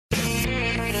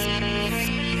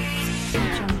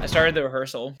started the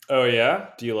rehearsal. Oh yeah?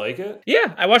 Do you like it?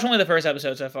 Yeah, I watched only the first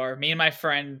episode so far. Me and my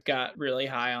friend got really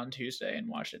high on Tuesday and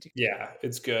watched it together. Yeah,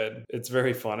 it's good. It's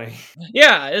very funny.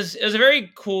 Yeah, it was a very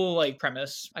cool like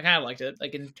premise. I kind of liked it,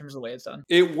 like in terms of the way it's done.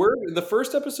 It worked. The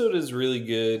first episode is really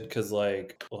good because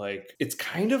like it's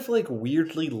kind of like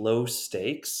weirdly low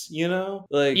stakes, you know?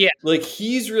 Like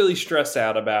he's really stressed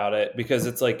out about it because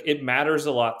it's like it matters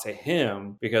a lot to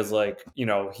him because like, you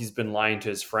know, he's been lying to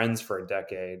his friends for a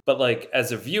decade. But like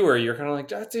as a viewer, you're kind of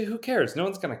like, "Ah, dude, who cares? No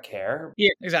one's gonna care."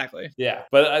 Yeah, exactly. Yeah,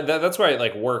 but that's why it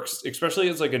like works, especially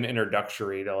as like an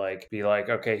introductory to like be like,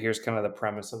 okay, here's kind of the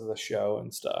premise of the show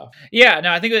and stuff. Yeah,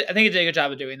 no, I think it did a good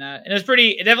job of doing that, and it was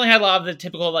pretty. It definitely had a lot of the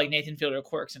typical like Nathan Fielder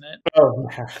quirks in it. Oh,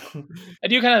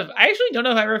 I actually don't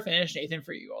know if I ever finished Nathan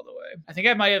For You all the way. I think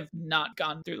I might have not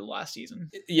gone through the last season.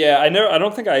 Yeah, I know. I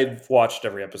don't think I've watched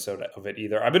every episode of it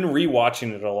either. I've been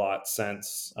rewatching it a lot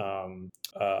since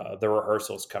the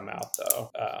rehearsals come out, though.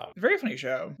 Very funny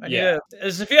show.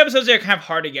 There's a few episodes that are kind of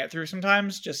hard to get through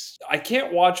sometimes. Just I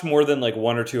can't watch more than like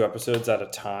 1 or 2 episodes at a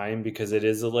time because it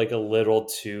is like a little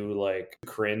too like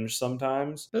cringe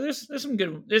sometimes. But there's some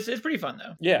good. It's pretty fun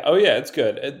though. Yeah. Oh yeah, it's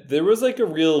good. There was like a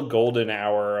real golden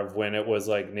hour of when it was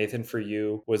like Nathan For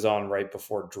You was on right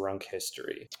before Drunk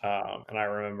History, and I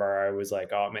remember I was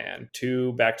like, oh man,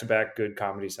 2 back-to-back good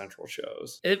Comedy Central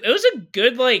shows. It was a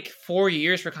good like 4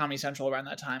 years for Comedy Central around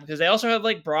that time because they also had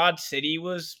like Broad City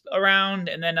was around,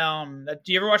 and then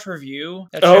do you ever watch Review?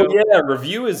 Yeah,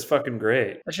 Review is fucking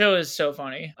great. That show is so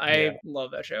funny. I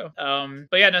love that show.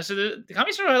 But yeah, no. So the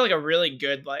Comedy Central had like a really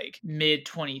good like mid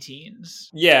 20 teens.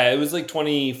 Yeah, it was like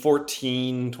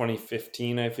 2014,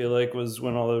 2015. I feel like was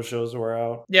when all those shows were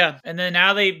out. Yeah, and then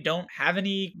now they don't have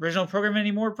any original programming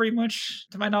anymore, pretty much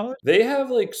to my knowledge. They have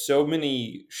like so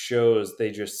many shows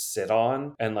they just sit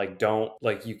on and like don't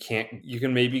like you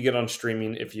can maybe get on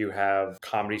streaming if you have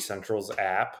Comedy Central's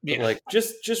app. But like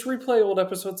just replay old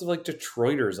episodes of like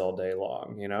Detroiters all day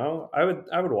long, you know? I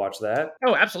would watch that.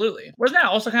 Oh, absolutely. Wasn't that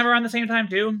also kind of around the same time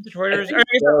too? Detroiters?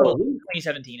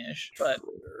 2017-ish. But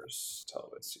Detroiters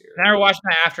television series. I watched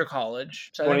that after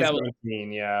college. So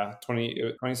 2017, yeah.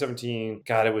 2017.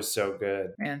 God, it was so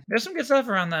good. Man, there's some good stuff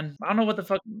around then. I don't know what the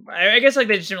fuck. I guess like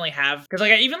they just didn't really have because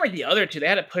like even like the other two, they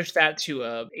had to push that to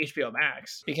HBO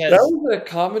Max because that was a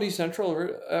Comedy Central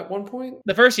at one point.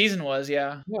 The first season was,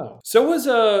 yeah. So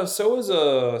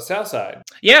was Southside.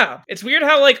 Yeah, it's weird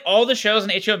how like all the shows on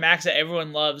HBO Max that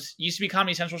everyone loves used to be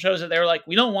Comedy Central shows that they were like,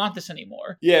 we don't want this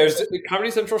anymore. Yeah, it was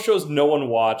Comedy Central shows no one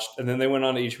watched, and then they went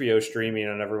on to HBO streaming,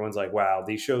 and everyone's like, wow,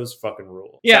 these shows fucking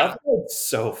rule. Yeah, Southside's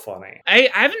so funny. I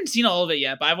haven't seen all of it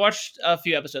yet, but I've watched a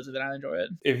few episodes of it. I enjoy it.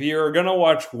 If you're gonna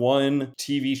watch one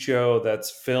TV show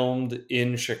that's filmed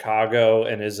in Chicago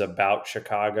and is about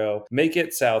Chicago, make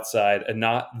it Southside and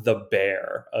not The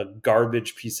Bear, a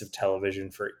garbage piece of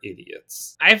television for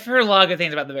idiots. I've heard a lot of good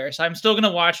things about The Bear, so I'm still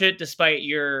gonna watch it despite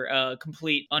your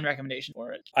complete unrecommendation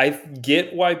for it. I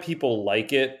get why people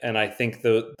like it, and I think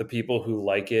the people who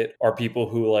like it are people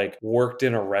who like worked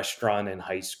in a restaurant in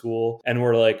high school and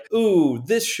were like, ooh,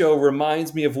 this show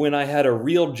reminds me of when I had a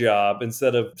real job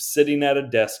instead of sitting at a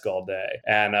desk all day.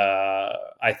 And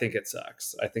I think it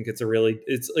sucks. I think it's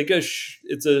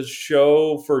it's a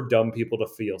show for dumb people to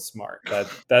feel smart.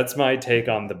 That's my take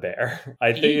on The Bear.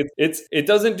 I think it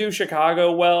doesn't do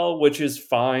Chicago well, which is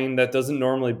fine. That doesn't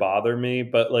normally bother me,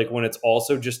 but like when it's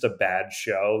also just a bad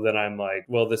show, then I'm like,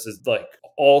 well, this is like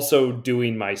also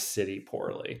doing my city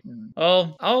poorly.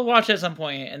 Well, I'll watch it at some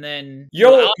point, and then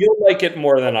you'll like it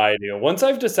more than I do. Once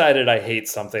I've decided I hate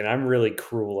something, I'm really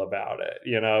cruel about it.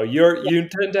 You know, you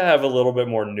tend to have a little bit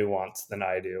more nuance than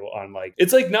I do on like,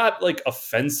 it's like not like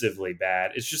offensively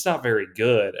bad. It's just not very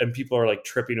good. And people are like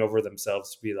tripping over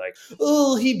themselves to be like,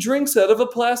 oh, he drinks out of a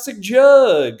plastic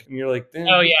jug. And you're like, damn.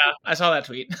 Oh yeah, I saw that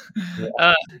tweet.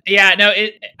 Yeah.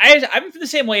 I'm the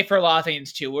same way for a lot of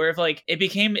things too, where if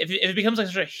it becomes like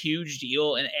such a huge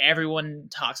deal and everyone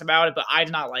talks about it, but I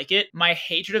do not like it, my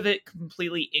hatred of it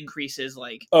completely increases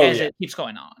it keeps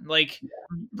going on.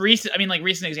 Recent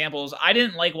examples, I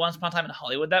didn't like Once Upon a Time in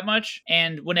Hollywood that much,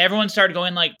 and when everyone started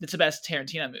going like, it's the best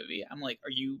Tarantino movie, I'm like,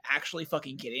 are you actually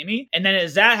fucking kidding me? And then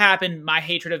as that happened, my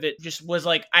hatred of it just was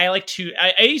like, I used to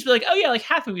be like, oh yeah, like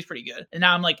half the movie's pretty good, and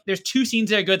now I'm like, there's 2 scenes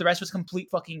that are good, the rest was complete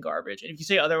fucking garbage, and if you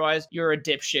say otherwise, you're a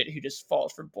dipshit who just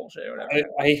falls for bullshit or whatever.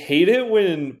 I hate it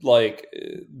when like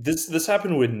this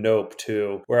happened with Nope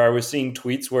too, where I was seeing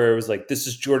tweets where it was like, this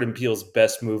is Jordan Peele's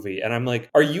best movie, and I'm like,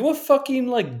 are you a fucking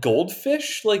like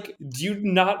goldfish? Like, do you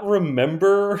not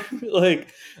remember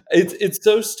like it's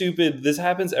so stupid. This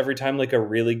happens every time like a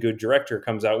really good director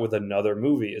comes out with another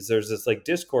movie. Is there's this like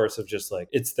discourse of just like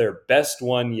it's their best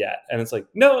one yet, and it's like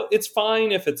no, it's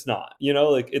fine if it's not.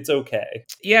 Like it's okay.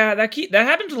 Yeah, that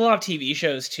happens with a lot of TV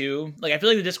shows too. Like I feel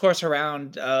like the discourse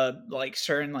around like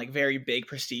certain like very big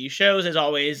prestige shows is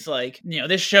always like,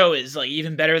 this show is like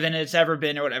even better than it's ever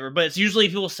been or whatever. But it's usually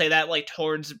people say that like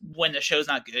towards when the show's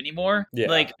not good anymore. Yeah.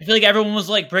 Like I feel like everyone was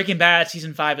like Breaking Bad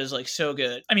season 5 is like so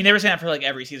good. I mean, they were saying that for like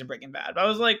every season of Breaking Bad. But I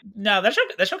was like, no, that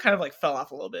show kind of like fell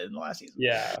off a little bit in the last season.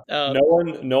 Yeah. No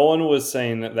one was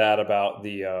saying that about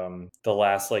the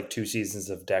last like 2 seasons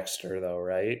of Dexter though,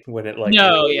 right? When it like yeah.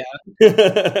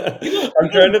 I'm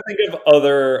trying to think of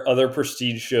other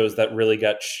prestige shows that really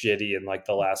got shitty in like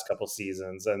the last couple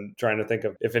seasons, and trying to think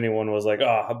of if anyone was like,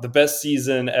 oh, the best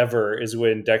season ever is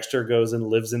when Dexter goes and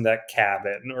lives in that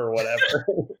cabin or whatever.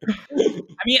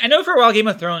 I mean, I know for a while Game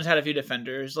of Thrones had a few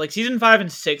defenders. Like season 5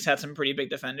 and 6 had some pretty big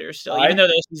defenders still, even though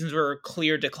those seasons were a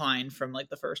clear decline from like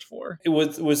the first 4. It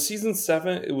was season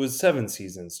 7. It was 7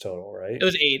 seasons total, right? It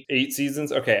was 8. 8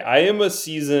 seasons. Okay, I am a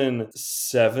season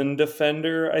 7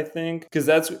 defender, I think, because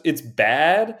it's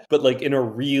bad, but like in a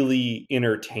really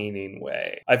entertaining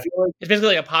way. I feel like it's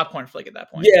basically like a popcorn flick at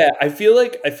that point. Yeah, I feel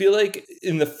like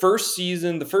in the first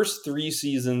season, the first 3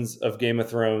 seasons of Game of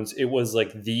Thrones, it was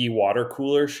like the water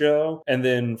cooler show, and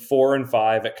then 4 and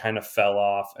 5 it kind of fell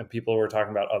off, and people were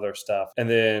talking about other stuff, and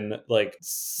then like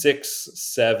 6,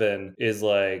 7 is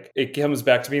like it comes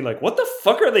back to me like, what the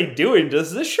fuck are they doing?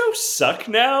 Does this show suck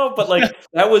now? But like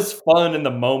that was fun in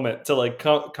the moment to like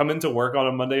come into work on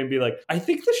a Monday and be like, I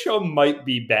think the show might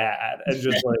be bad, and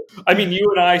just like, I mean, you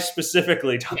and I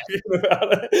specifically talking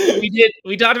about it.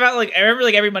 We talked about like, I remember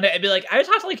like every Monday I'd be like, I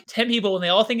talked to like 10 people and they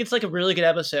all think it's like a really good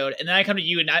episode, and then I come to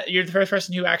you and you're the first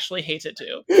person who actually hates it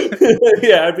too.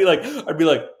 Yeah, I'd be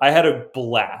like, I had a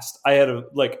blast. I had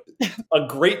a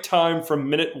great time from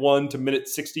minute 1 to minute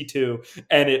 62,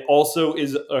 and it also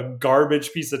is a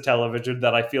garbage piece of television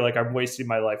that I feel like I'm wasting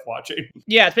my life watching.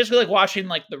 Yeah, it's basically like watching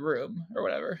like The Room or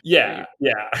whatever. Yeah.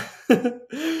 And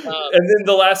then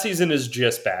the last season is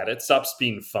just bad. It stops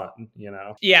being fun,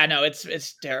 Yeah, no,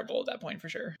 it's terrible at that point for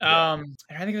sure. I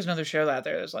think there's another show out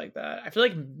there that's like that. I feel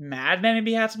like Mad Men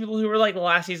maybe had some people who were like the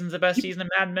last season's the best season of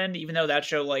Mad Men, even though that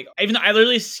show even though I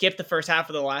literally skipped the first half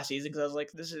of the last season because I was like,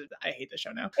 I hate this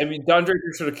show now. I mean, Don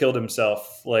Draper should have killed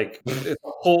himself. Like the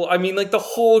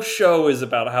whole show is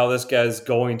about how this guy's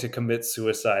going to commit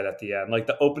suicide at the end. Like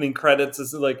the opening credits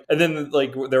is like, and then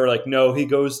like they were like, no, he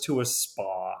goes to a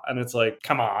spa, and it's like,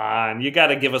 come on, you got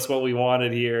to give us what we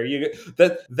wanted here.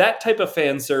 That type of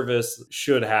fan service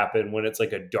should happen when it's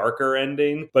like a darker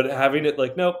ending, but having it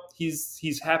like, nope,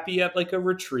 he's happy at like a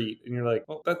retreat, and you're like,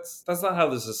 well, that's not how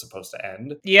this is supposed to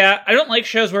end. Yeah, I don't like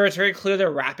shows where it's very clear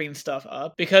they're wrapping stuff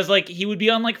up, because like he would be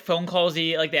on like phone calls,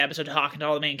 like the episode, talking to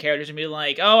all the main characters and be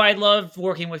like, oh, I love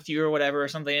working with you or whatever or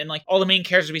something, and like all the main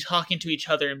characters would be talking to each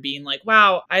other and being like,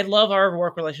 wow, I love our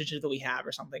work relationship that we have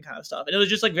or something kind of stuff, and it was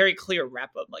just like very clear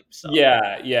wrap up like stuff.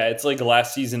 Yeah, it's like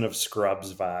last season of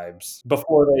Scrubs vibes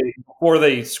before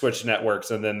they switched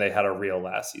networks, and then they had a real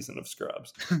last season of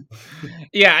Scrubs.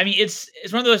 Yeah, I mean, it's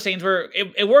one of those things where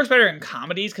it works better in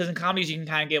comedies, because in comedies you can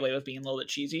kind of get away with being a little bit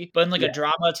cheesy, but in like a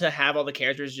drama, to have all the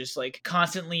characters just like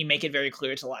constantly make it very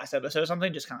clear it's the last episode or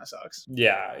something just kind of sucks.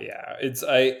 Yeah, it's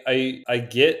I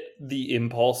get the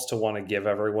impulse to want to give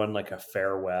everyone like a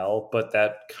farewell, but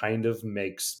that kind of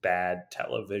makes bad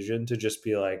television to just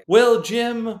be like, well,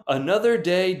 Jim, another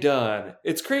day done.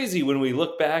 It's crazy when we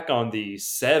look back on the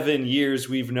 7 years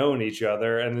we've known each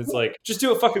other, and it's like, just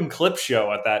do a fucking clip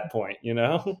show at that point,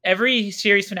 Every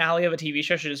series finale of a TV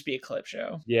show should just be a clip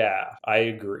show. Yeah, I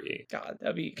agree. God,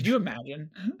 could you imagine?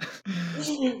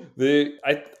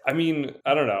 I mean,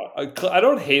 I don't know. I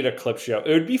don't hate a clip show.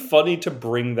 It would be funny to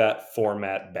bring that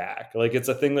format back. Like, it's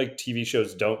a thing like TV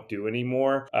shows don't do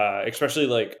anymore. Especially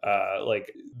like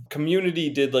Community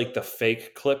did like the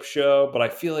fake clip show, but I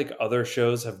feel like other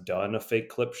shows have done a fake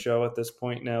clip show at this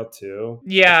point now too.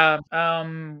 Yeah.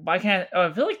 Why can't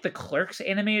I feel like the Clerks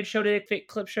animated show did a fake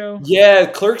clip show? Yeah,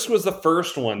 Clerks was the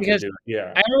first one because to do it.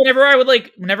 Yeah. I remember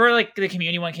whenever the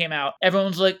Community one came out,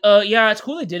 everyone's like, yeah, it's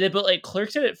cool they did it, but like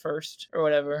Clerks did it first or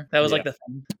whatever. That was like the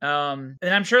thing. And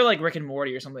I'm sure like Rick and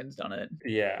Morty or something's done it.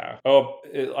 Yeah.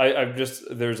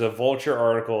 There's a Vulture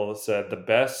article that said the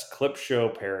best clip show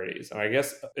parodies, and I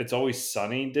guess It's Always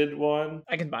Sunny did one.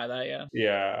 I can buy that. Yeah.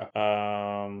 Yeah.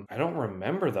 I don't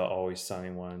remember the Always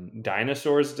Sunny one.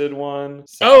 Dinosaurs did one.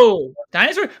 Oh,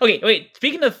 Dinosaur. Okay, wait.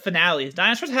 Speaking of finales,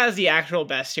 Dinosaurs has the actual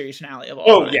best series finale of all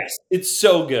time. Oh yes, it's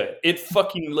so good. It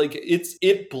fucking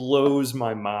it blows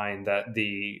my mind that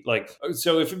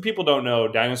so if people don't know,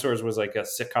 Dinosaurs was like a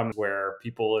sitcom where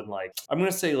people in I'm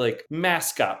gonna say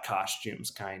mascot costumes,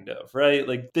 kind of, right?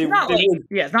 Like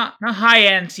it's not high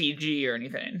end CG or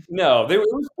anything. No, it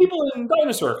was people in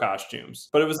dinosaur costumes,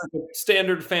 but it was like a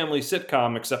standard family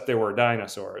sitcom, except they were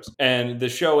dinosaurs. And the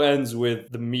show ends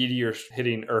with the meteor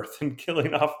hitting Earth and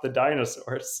killing off the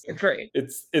dinosaurs. It's great.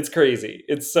 It's crazy.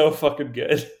 It's so fucking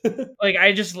good.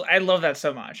 I love that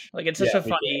so much. It's such a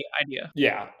funny idea.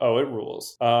 Yeah. Oh, it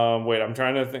rules. Wait, I'm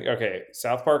trying to think. Okay,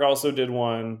 South Park also did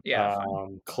one. Yeah.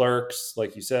 Clerks,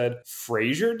 like you said.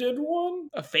 Frasier did one.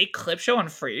 A fake clip show on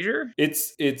Frasier?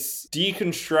 It's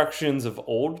deconstructions of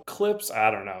old clips.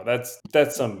 I don't know. That's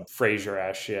some Frasier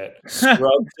ass shit.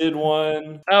 Scrubs did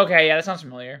one. Okay, yeah, that sounds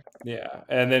familiar. Yeah,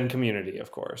 and then Community,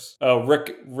 of course. Oh,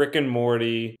 Rick and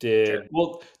Morty did. Sure.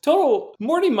 Well, Total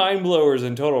Morty Mindblowers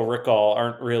and Total Recall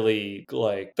aren't really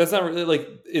that's not really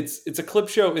it's a clip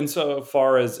show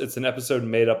insofar as it's an episode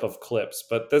made up of clips,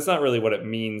 but that's not really what it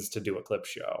means to do a clip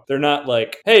show. They're not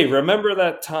hey, remember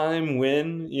that time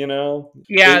when,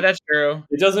 Yeah, that's true.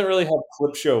 It doesn't really have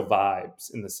clip show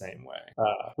vibes in the same way,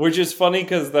 which is funny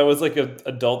because that was an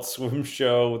Adult Swim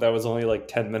show that was only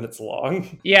 10 minutes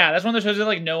long. Yeah, that's one of those shows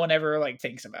that no one ever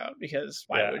thinks about, because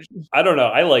why would you? I don't know.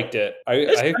 I liked it.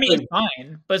 It's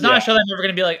fine, but it's not a show that I'm ever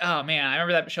going to be oh man, I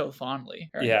remember that show fondly.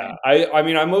 Yeah, I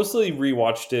mean, I mostly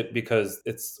rewatched it because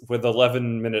it's with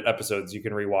 11-minute episodes. You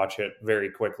can rewatch it very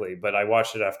quickly, but I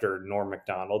watched it after Norm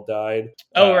Macdonald died.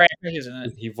 Oh, right. Isn't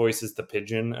it? He voices the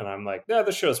pigeon, and I'm yeah,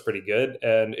 the show's pretty good,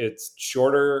 and it's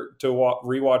shorter to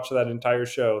rewatch that entire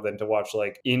show than to watch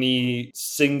any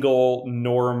single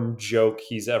Norm joke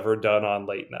he's ever done on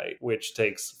late night, which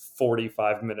takes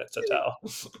 45 minutes to tell.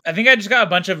 I think I just got a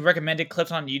bunch of recommended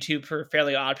clips on YouTube for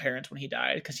Fairly Odd Parents when he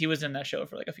died, because he was in that show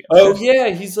for a few episodes. Oh yeah,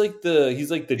 he's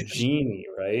the genie,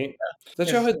 right? Yeah. That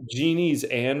show had genies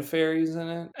and fairies in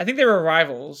it? I think they were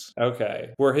rivals. Okay.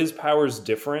 Were his powers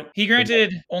different? He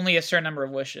granted only a certain number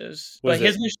of wishes, but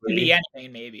his wish could be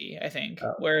anything, maybe, I think.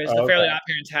 Whereas the Fairly Odd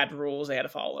Parents had rules they had to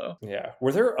follow. Yeah.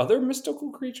 Were there other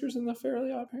mystical creatures in the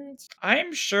Fairly Odd Parents?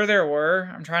 I'm sure there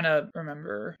were. I'm trying to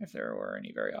remember if there were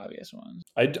any very obvious ones.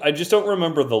 I just don't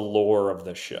remember the lore of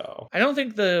the show. I don't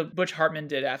think the Butch Hartman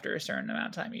did after a certain amount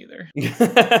of time either.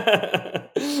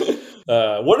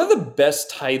 One of the best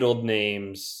titled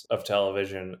names of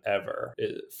television ever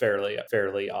is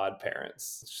Fairly Odd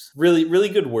Parents. It's really, really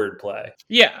good wordplay.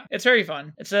 Yeah, it's very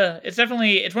fun. It's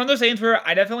one of those things where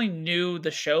I definitely knew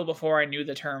the show before I knew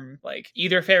the term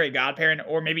either fairy godparent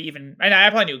or maybe even I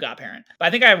probably knew godparent, but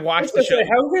I think I watched the show.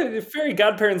 How could fairy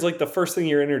godparent's the first thing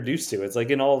you're introduced to? It's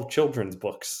in all children's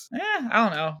books. I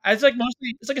don't know. It's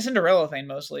mostly it's a Cinderella thing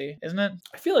mostly, isn't it?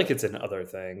 I feel like it's in other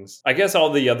things. I guess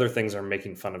all the other things are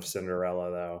making fun of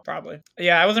Cinderella though. Probably.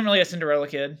 Yeah, I wasn't really a Cinderella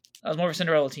kid. I was more of a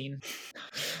Cinderella teen.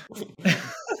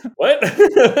 What? I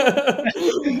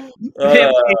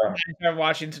started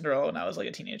watching Cinderella when I was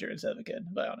a teenager instead of a kid,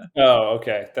 but I don't know. Oh,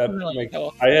 okay.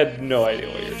 I had no idea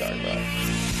what you were talking about.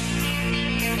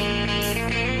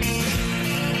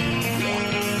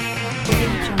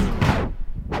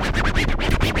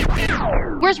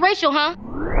 Where's Rachel, huh?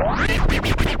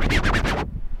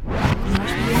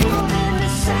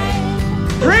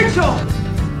 Rachel!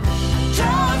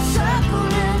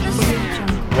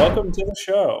 Welcome to the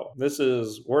show. This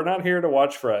is We're Not Here to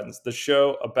Watch Friends, the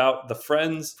show about the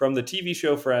friends from the TV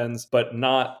show Friends, but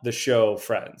not the show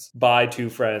Friends. By two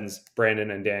friends,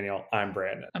 Brandon and Daniel. I'm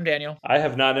Brandon. I'm Daniel. I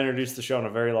have not introduced the show in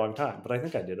a very long time, but I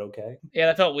think I did okay. Yeah,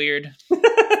 that felt weird.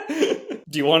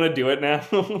 Do you want to do it now?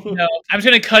 No, I'm just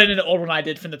going to cut it into the old one I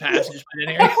did from the past and just put it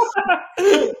in here.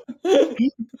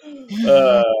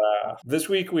 This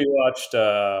week we watched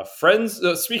Friends.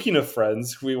 Speaking of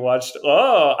Friends, we watched.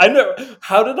 Oh, I know.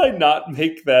 How did I not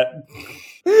make that?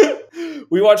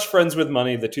 We watched Friends with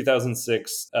Money, the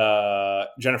 2006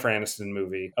 Jennifer Aniston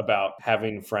movie about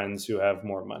having friends who have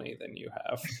more money than you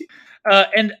have.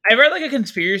 And I read a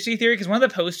conspiracy theory because one of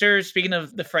the posters, speaking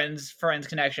of the Friends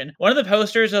connection, one of the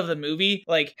posters of the movie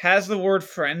has the word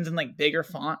Friends in bigger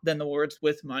font than the words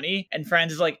with money, and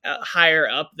Friends is higher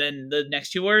up than the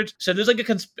next two words. So there's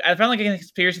I found a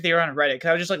conspiracy theory on Reddit because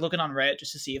I was just looking on Reddit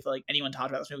just to see if anyone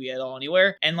talked about this movie at all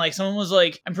anywhere, and someone was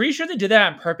I'm pretty sure they did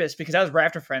that on purpose because that was right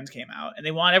after Friends came out, and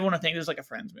they want everyone to think this is like a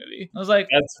Friends movie. I was like,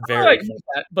 that's very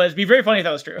that, but it'd be very funny if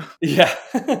that was true. Yeah.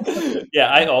 Yeah,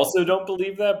 I also don't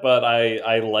believe that, but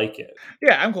I like it.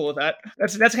 Yeah, I'm cool with that.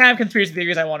 That's the kind of conspiracy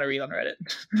theories I want to read on Reddit.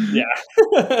 Yeah.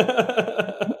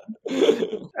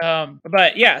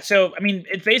 But yeah, so I mean,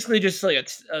 it's basically just like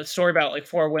a story about like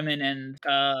 4 women and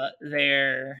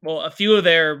a few of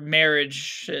their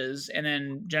marriages, and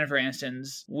then Jennifer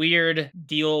Aniston's weird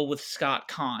deal with Scott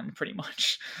Conn, pretty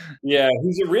much. Yeah,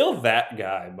 he's a real that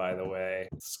guy, by the way,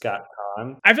 Scott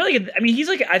Conn. I feel like, I mean, he's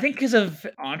like, I think because of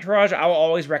Entourage, I will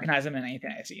always recognize him in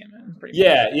anything I see him in. Pretty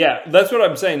much. Yeah, that's what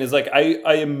I'm saying. Is like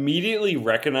I immediately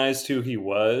recognized who he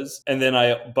was, and then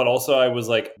but also I was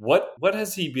like, what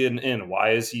has he been in?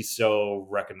 Why is he so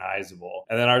recognizable?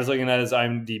 And then I was looking at his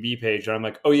IMDb page, and I'm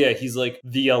like, oh yeah, he's like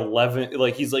the 11,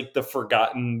 like he's like the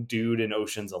forgotten dude in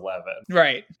Ocean's 11,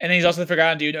 right? And then he's also the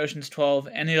forgotten dude in Ocean's 12,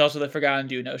 and he's also the forgotten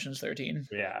dude in Ocean's 13.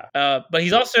 Yeah. But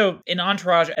he's also in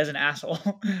Entourage as an asshole.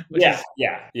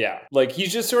 Yeah. Like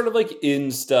he's just sort of like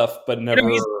in stuff, but never.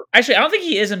 Actually, I don't think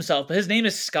he is himself, but his name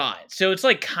is Scott, so it's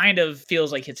like kind of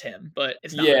feels like it's him, but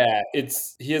it's not. Yeah,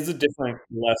 he has a different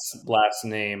last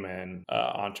name in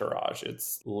Entourage.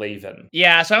 It's Laven.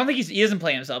 Yeah, so I don't think he doesn't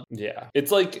play himself. Yeah,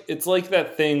 it's like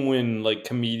that thing when like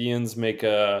comedians make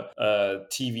a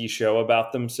TV show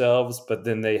about themselves, but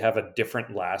then they have a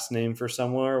different last name for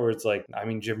somewhere. Where it's like, I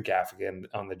mean, Jim Gaffigan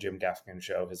on the Jim Gaffigan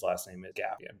Show, his last name is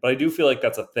Gaffigan, but I do feel like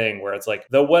that's a thing where it's like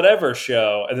the whatever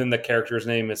show, and then the character's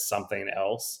name is something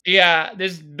else. Yeah,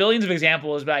 there's billions of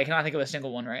examples, but I cannot think of a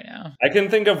single one right now. I can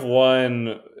think of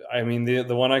one. I mean,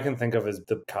 the one I can think of is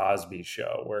the Cosby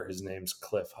Show, where his name's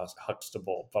Cliff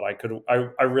Huxtable. But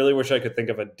I really wish I could think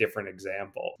of a different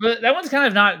example. But that one's kind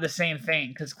of not the same thing,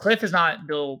 because Cliff is not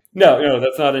Bill. No,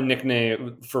 that's not a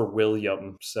nickname for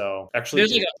William. So actually,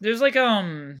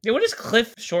 what is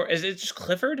Cliff short? Is it just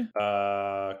Clifford?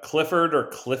 Clifford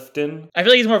or Clifton? I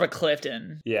feel like he's more of a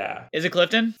Clifton. Yeah. Is it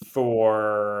Clifton?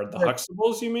 For the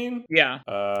Huxtables, you mean? Yeah.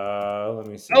 Let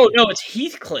me see. Oh no, it's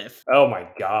Heathcliff. Oh my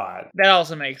god. That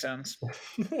also makes sense.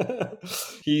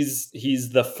 He's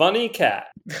the funny cat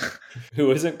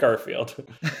who isn't Garfield.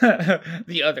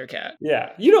 The other cat.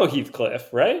 Yeah. You know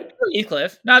Heathcliff, right?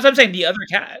 Heathcliff. No, that's what I'm saying, the other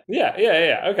cat.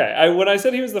 Yeah. Okay. When I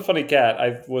said he was the funny cat,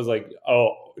 I was like,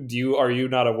 oh, are you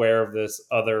not aware of this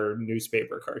other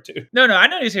newspaper cartoon? No, I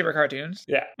know newspaper cartoons.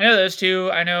 Yeah. I know those two.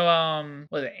 I know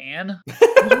was it Anne?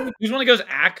 Who's one that goes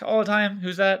ack all the time?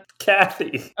 Who's that?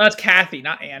 Kathy. Oh, it's Kathy,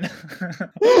 not Anne.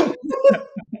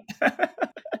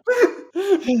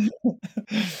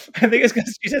 I think it's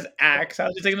because she says axe. I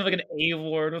was just thinking of like an A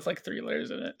word with like 3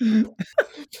 letters in it.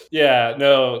 Yeah,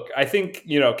 no, I think,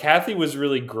 Kathy was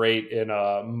really great in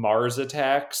Mars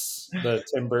Attacks, the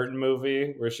Tim Burton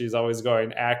movie, where she's always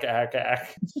going ack, ack,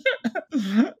 ack.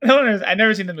 I've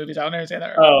never seen the movies. I don't understand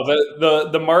that. Right.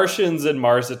 Oh, the Martians in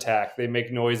Mars Attack, they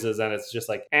make noises and it's just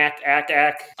like ack, ack,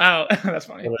 ack. Oh, that's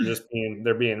funny. And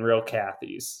they're being real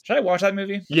Cathys. Should I watch that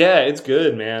movie? Yeah, it's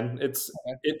good, man. It's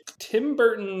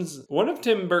one of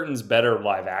Tim Burton's better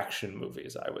live action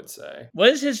movies, I would say. What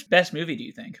is his best movie, do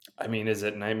you think? I mean, is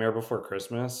it Nightmare Before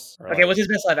Christmas? Okay, what's his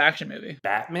best live action movie?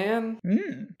 Batman?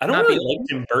 I don't really like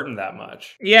Tim Burton that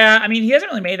much. Yeah, I mean, he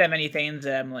hasn't really made that many things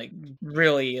that I'm like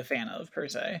really a fan of per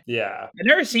se. Yeah. I've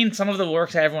never seen some of the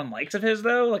works that everyone likes of his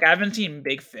though. Like I haven't seen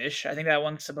Big Fish. I think that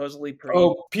one's supposedly pretty.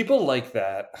 Oh, people like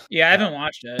that. Yeah, I haven't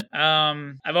watched it.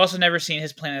 I've also never seen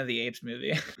his Planet of the Apes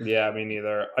movie. Yeah, me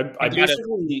neither. I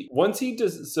basically once he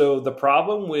does. So the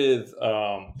problem with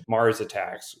Mars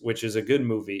Attacks, which is a good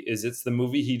movie, is it's the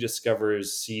movie he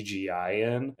discovers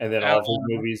CGI in, and then all of his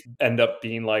movies end up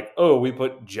being like, oh, we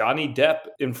put Johnny Depp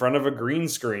in front of a green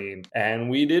screen and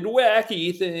we did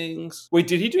wacky things. Wait,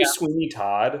 did he do Sweeney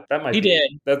Todd? That might. He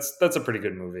did. That's a pretty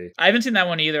good movie. I haven't seen that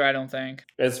one either. I don't think.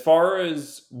 As far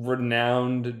as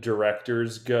renowned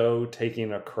directors go,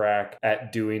 taking a crack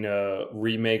at doing a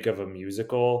remake of a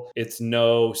musical, it's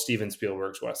no Steven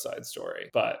Spielberg's West Side Story,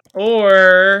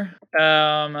 or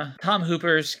Tom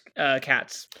Hooper's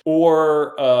Cats,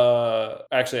 or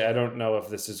actually, I don't know if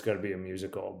this is going to be a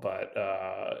musical, but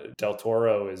Del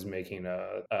Toro is making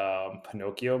a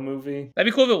Pinocchio movie.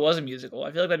 That'd be cool if it was a musical.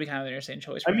 I feel like that'd be kind of an interesting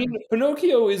choice. I mean,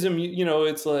 Pinocchio is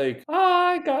it's like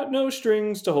I got no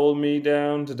strings to hold me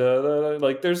down. Da-da-da-da.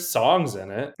 Like there's songs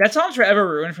in it. That song's forever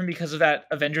ruined from because of that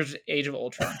Avengers Age of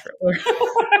Ultron trailer.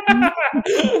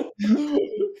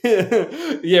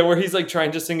 Yeah, where he's like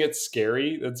trying to sing it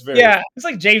scary. That's very it's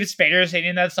like James Spader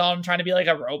singing that song, trying to be like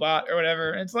a robot or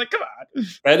whatever. It's like, come on.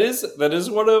 That is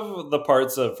one of the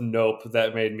parts of Nope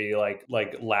that made me like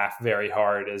laugh very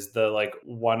hard, is the like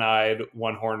one-eyed,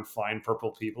 one-horned flying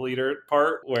purple people eater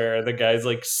part where the guy's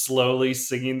like slowly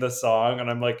singing the song, and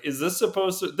I'm like, this is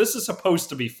supposed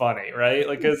to be funny, right?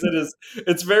 Like, because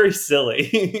it's very silly.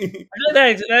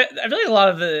 I feel like a lot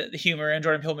of the humor in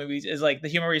Jordan Peele movies is like the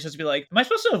humor where you're supposed to be like, am I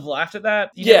supposed to have laughed at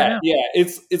that? Yeah.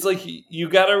 It's like you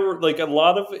gotta, like, a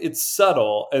lot of it's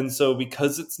subtle, and so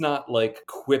because it's not like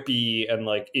quippy and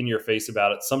like in your face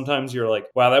about it, sometimes you're like,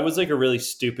 wow, that was like a really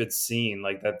stupid scene,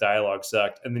 like that dialogue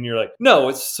sucked, and then you're like, no,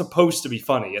 it's supposed to be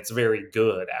funny. It's very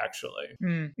good,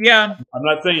 actually. Yeah. I'm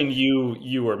not saying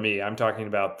you or me. I'm talking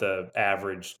about the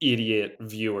average idiot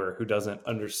viewer who doesn't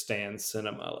understand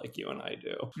cinema like you and I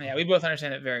do. Yeah, we both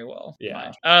understand it very well.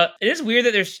 Yeah. It is weird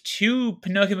that there's two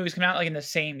Pinocchio movies coming out like in the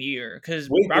same year, because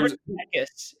Robert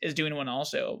Zemeckis is doing one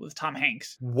also with Tom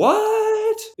Hanks.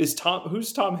 What is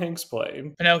who's Tom Hanks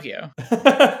playing? Pinocchio.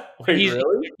 Wait,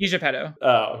 really? He's Geppetto.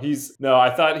 Oh, no, I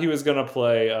thought he was gonna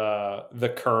play the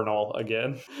Colonel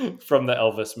again from the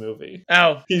Elvis movie.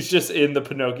 Oh, he's just in the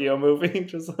Pinocchio movie,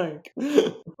 just like,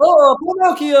 oh,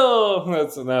 Pinocchio.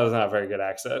 That was not a very good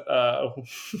accent. That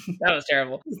was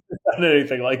terrible. Not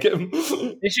anything like him.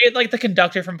 They should get like the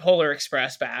conductor from Polar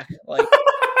Express back, like.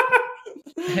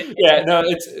 Yeah, no,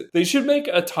 they should make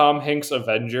a Tom Hanks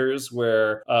Avengers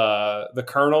where the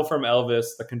Colonel from Elvis,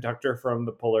 the conductor from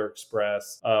the Polar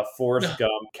Express, Forrest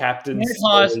Gump, Captain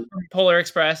Claus from Polar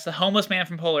Express, the homeless man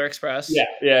from Polar Express.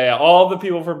 Yeah, all the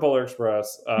people from Polar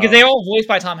Express, because they all voiced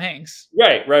by Tom Hanks.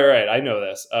 Right. I know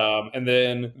this. And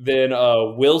then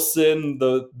Wilson,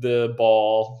 the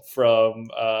ball from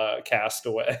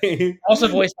Castaway, also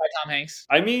voiced by Tom Hanks.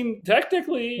 I mean,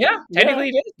 technically, he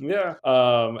did. Yeah.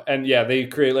 And yeah,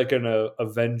 they create like an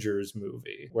Avengers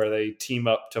movie where they team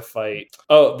up to fight.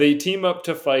 Oh, they team up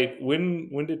to fight.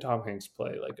 When did Tom Hanks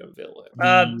play like a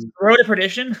villain? Road to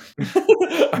Perdition.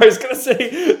 I was gonna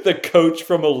say the coach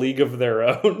from A League of Their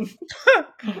Own.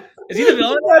 Is he the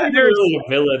villain? He's not even really a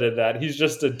villain in that. He's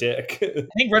just a dick. I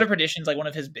think Road to Perdition's like one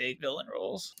of his big villain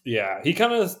roles. Yeah, he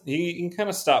kind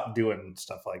of stopped doing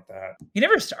stuff like that. He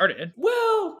never started.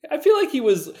 Well, I feel like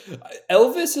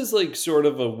Elvis is like sort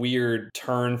of a weird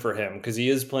turn for him because he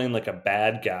is playing like a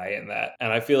bad guy in that.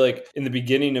 And I feel like in the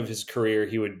beginning of his career,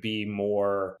 he would be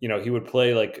more, he would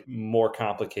play like more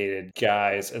complicated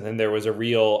guys. And then there was a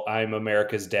real I'm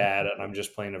America's dad and I'm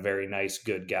just playing a very nice,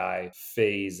 good guy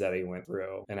phase that he went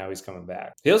through. And now he's coming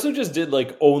back. He also just did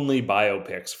like only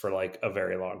biopics for like a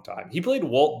very long time. He played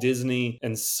Walt Disney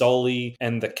and Sully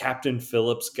and the Captain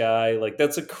Phillips guy. Like,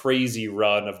 that's a crazy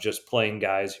run of just playing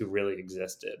guys who really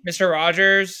existed. Mr.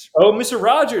 Rogers. Oh, Mr.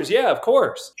 Rogers. Yeah, of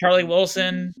course. Charlie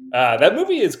Wilson. That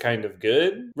movie is kind of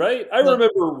good, right? I remember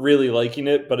really liking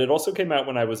it, but it also came out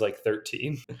when I was like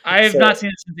 13. I have not seen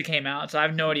it since it came out, so I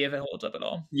have no idea if it holds up at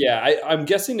all. Yeah, I'm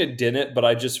guessing it didn't, but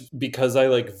because I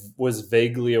like was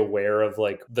vaguely aware of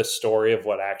like the story of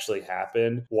what actually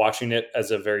happened, watching it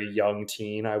as a very young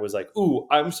teen, I was like, ooh,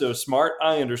 I'm so smart.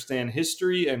 I understand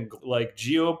history and like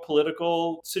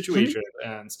geopolitical situation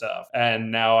and stuff.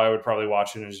 And now I would probably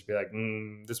watch it and just be like,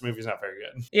 this movie's not very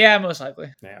good. Yeah, most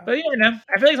likely. Yeah. But you never know.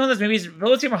 I feel like it's one of those movies,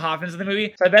 Philip Seymour Hoffman's in the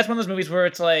movie, so I bet it's one of those movies where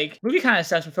it's like, movie kind of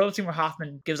sucks, but Philip Seymour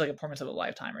Hoffman gives like a performance of a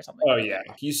lifetime or something. Oh yeah,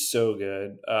 he's so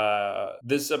good.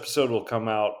 This episode will come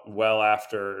out well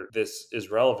after this is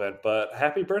relevant, but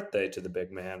happy birthday to the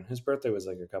big man. His birthday was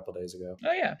like a couple days ago.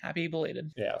 Oh yeah, happy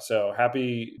belated. Yeah, so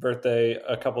happy birthday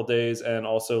a couple days and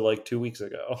also like 2 weeks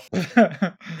ago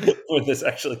when this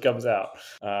actually comes out.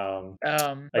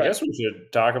 I guess we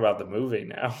should talk about the movie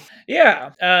now.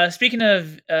 Yeah. Speaking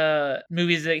of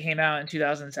movies that came out in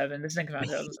 2007, this didn't come out in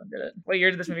 2007, did it? What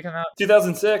year did this movie come out?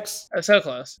 2006. Oh, so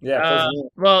close. Yeah.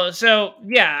 Well, so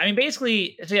yeah, I mean,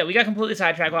 basically, we got completely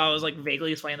sidetracked while I was like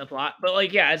vaguely explaining the plot, but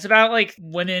like, yeah, it's about like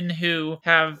women who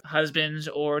have husbands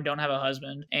or don't have a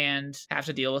husband and have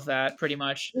to deal with that pretty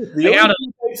much. The only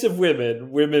two types of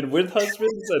women with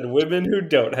husbands and women who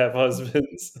don't have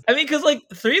husbands. I mean, because like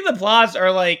 3 of the plots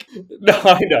are like, no,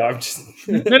 I know. I'm just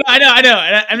no, I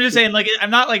know. I'm just saying, like,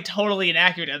 I'm not like totally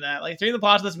inaccurate in that. Like 3 of the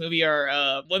plots of this movie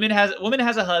are woman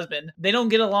has a husband. They don't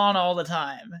get along all the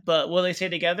time, but will they stay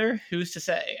together? Who's to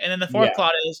say? And then the 4th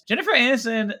plot is Jennifer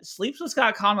Aniston sleeps with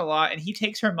Scott Conn a lot, and he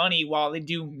takes her money while they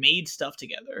do maid stuff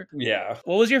together. Yeah.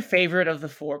 What was your favorite of the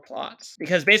 4 plots?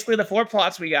 Because basically the 4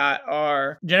 plots we got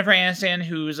are Jennifer Aniston,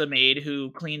 who who's a maid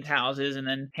who cleans houses and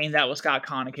then hangs out with Scott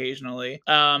Conn occasionally.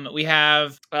 We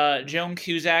have Joan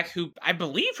Cusack, who I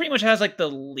believe pretty much has like the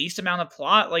least amount of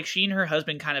plot. Like she and her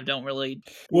husband kind of don't really.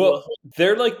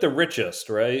 They're like the richest,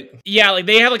 right? Yeah, like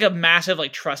they have like a massive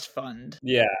like trust fund.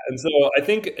 Yeah, and so I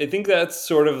think that's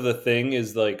sort of the thing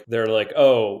is like they're like,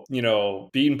 oh,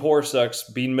 being poor sucks,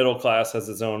 being middle class has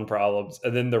its own problems,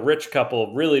 and then the rich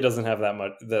couple really doesn't have that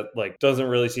much, that like doesn't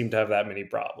really seem to have that many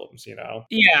problems,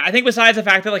 Yeah, I think besides the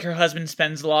fact that like her husband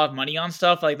spends a lot of money on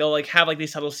stuff, like they'll like have like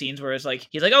these subtle scenes where it's like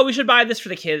he's like, oh, we should buy this for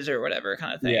the kids or whatever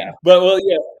kind of thing. Yeah, but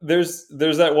there's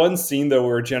that one scene though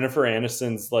where Jennifer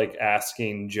Aniston's like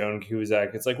asking Joan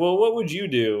Cusack, it's like, well, what would you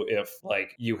do if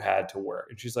like you had to work?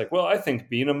 And she's like, well, I think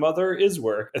being a mother is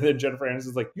work. And then Jennifer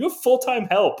Aniston's like, you have full-time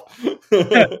help.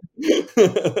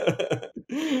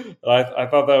 I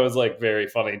thought that was like very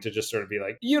funny to just sort of be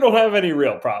like, you don't have any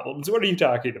real problems. What are you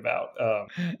talking about?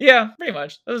 Yeah, pretty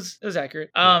much. It was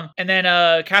accurate. And then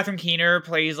Catherine Keener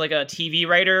plays like a TV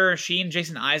writer. She and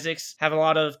Jason Isaacs have a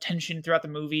lot of tension throughout the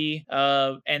movie.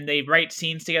 And they write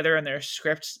scenes together in their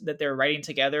scripts that they're writing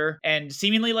together, and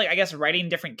seemingly like I guess writing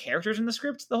different characters in the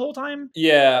script the whole time.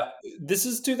 Yeah, this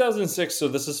is 2006, so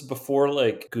this is before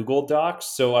like Google Docs.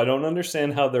 So I don't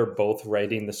understand how they're both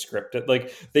writing the script.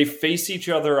 Like they face each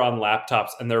other on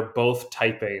laptops and they're both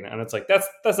typing, and it's like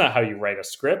that's not how you write a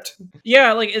script.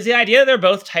 Yeah, like is the idea they're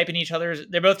both typing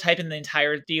they're both typing the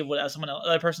entirety of what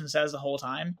other person says the whole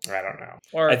time? I don't know.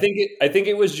 Or I think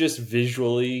it was just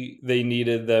visually they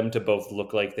needed them to both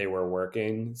look like they were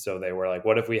working. So they were like,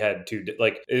 what if we had two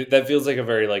that feels like a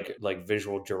very like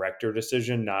visual director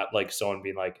decision, not like someone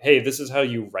being like, hey, this is how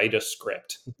you write a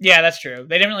script. Yeah, that's true.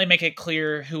 They didn't really make it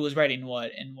clear who was writing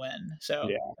what and when. So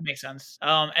yeah, that makes sense.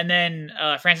 And then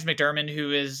Frances McDormand,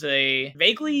 who is a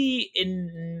vaguely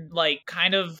in like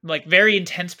kind of like very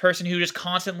intense person who just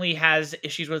constantly has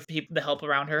issues with people, the help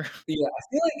around her. Yeah, I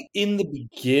feel like in the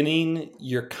beginning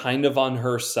you're kind of on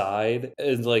her side,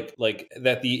 and like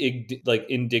that the like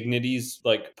indignities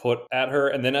like put at her,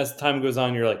 and then as time goes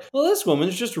on, you're like, well, this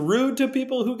woman's just rude to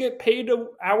people who get paid an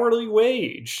hourly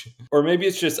wage. Or maybe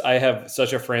it's just I have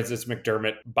such a Frances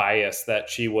McDormand bias that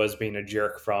she was being a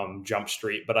jerk from Jump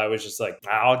Street, but I was just like,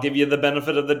 I'll give you the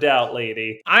benefit of the doubt,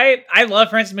 lady. I love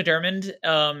Frances McDormand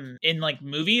in like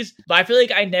movies, but I feel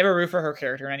like I never root for her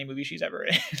character in any movie she's ever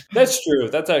in. That's true.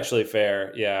 That's actually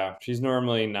fair. Yeah, she's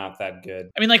normally not that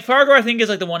good. I mean, like Fargo, I think is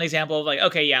like the one example of like,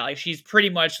 okay, yeah, like she's pretty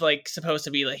much like supposed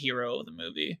to be the hero of the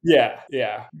movie. Yeah.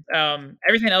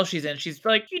 Everything else she's in, she's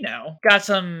like, got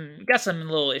some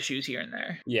little issues here and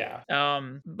there. Yeah.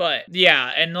 But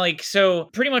yeah, and like so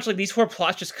pretty much like these four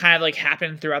plots just kind of like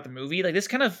happen throughout the movie. Like this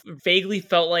kind of vaguely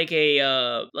felt like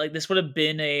a like this would have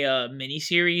been a mini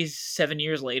series 7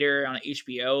 years later on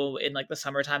HBO in like the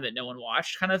summertime that no one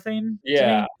watched kind of thing.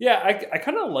 Yeah. I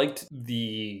kind of liked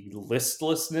the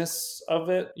listlessness of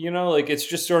it, like it's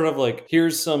just sort of like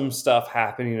here's some stuff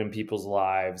happening in people's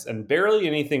lives and barely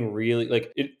anything really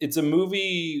like it's a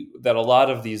movie that a lot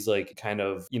of these like kind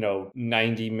of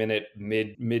 90-minute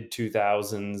mid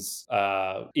 2000s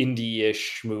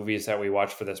indie-ish movies that we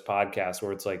watch for this podcast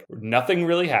where it's like nothing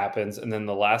really happens and then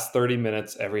the last 30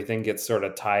 minutes everything gets sort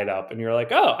of tied up and you're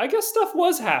like, oh, I guess stuff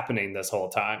was happening this whole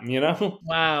time.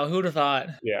 Wow, who'd have thought?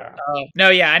 Yeah. No,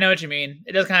 yeah, I know what you mean.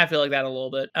 It does kind of feel like that a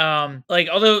little bit. Like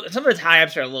although some of the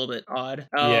tie-ups are a little bit odd.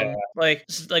 Yeah. Like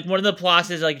one of the plots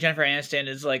is like Jennifer Aniston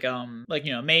is like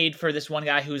maid for this one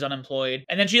guy who's unemployed,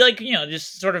 and then she like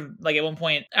just sort of like at one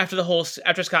point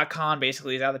after Scott Conn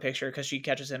basically is out of the picture because she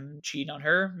catches him cheating on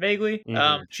her vaguely.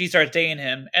 Mm-hmm. She starts dating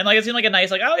him, and like it seemed like a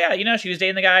nice like, oh yeah, she was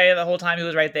dating the guy the whole time he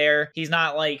was right there. He's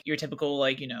not like your typical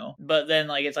like but then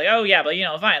like it's like, oh yeah, but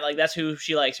fine, like that's who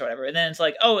she likes or whatever. And then it's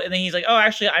like, oh, and then he's like, oh,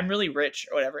 actually I'm really rich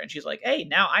or whatever, and she's like, hey,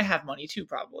 now I have money too,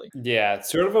 probably. Yeah,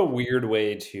 it's sort of a weird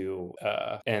way to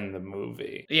end the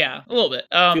movie. Yeah, a little bit.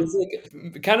 Feels like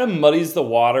it kind of muddies the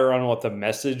water on what the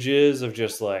message is of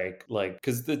just like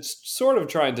because it's sort of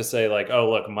trying to say like,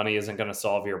 oh look, money isn't going to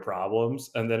solve your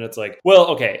problems, and then it's like, well,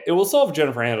 okay, it will solve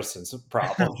Jennifer Aniston's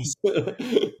problems.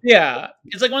 Yeah,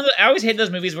 it's like I always hate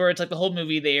those movies where it's like the whole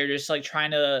movie they are just like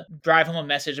trying to drive home a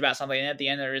message about something, and at the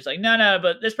end they're just like, no,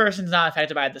 but this person's not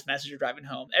affected by this message you're driving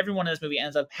home. Everyone in this movie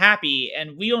ends up happy,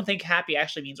 and we don't think happy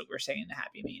actually means what we're saying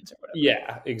happy means or whatever.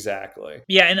 Yeah, exactly.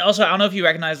 Yeah, and also I don't know if you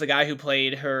recognize the guy who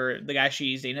played the guy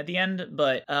she's dating at the end,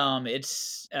 but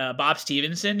it's Bob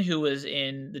Stevenson, who was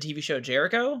in the TV show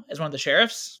Jericho as one of the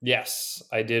sheriffs. Yes,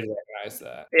 I did recognize recognize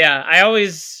that. Yeah, I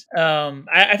always,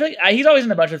 I feel like he's always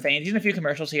in a bunch of things. He's in a few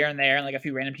commercials here and there, and like a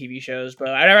few random TV shows. But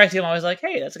whenever I see him, I was like,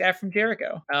 hey, that's a guy from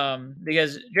Jericho.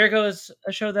 Because Jericho is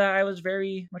a show that I was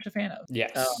very much a fan of.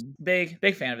 Yes.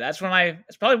 Big fan of that.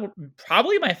 It's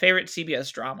probably my favorite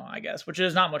CBS drama, I guess, which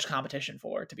is not much competition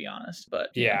for, to be honest. But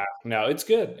yeah, no, it's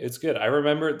good. It's good. I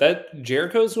remember that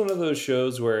Jericho's one of those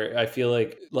shows where I feel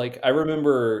like I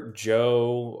remember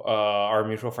Joe, our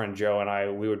mutual friend Joe,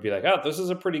 and we would be like, oh, this is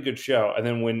a pretty good show. And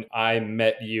then when I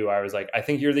met you, I was like, I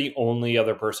think you're the only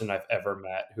other person I've ever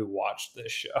met who watched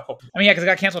this show. I mean, yeah, because it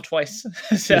got canceled twice.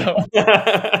 So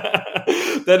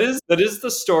that is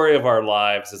the story of our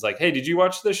lives. Is like, hey, did you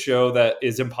watch the show that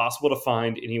is impossible to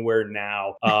find anywhere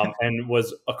now, and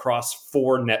was across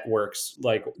 4 networks,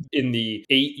 like in the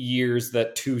 8 years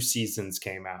that 2 seasons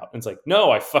came out? And it's like,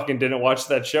 no, I fucking didn't watch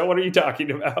that show. What are you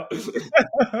talking about?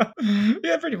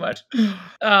 Yeah, pretty much.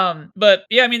 But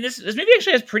yeah, I mean, this movie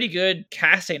actually has pretty good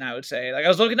casting, I would say. Like, I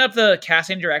was looking up the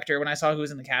casting director when I saw who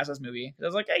was in the cast of this movie. I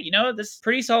was like, hey, this is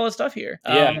pretty solid stuff here.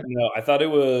 Yeah, no, I thought it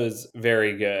was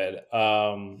very good.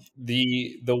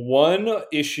 The one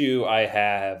issue I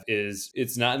have is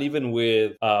it's not even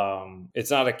with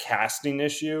it's not a casting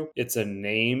issue, it's a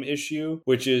name issue,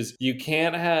 which is you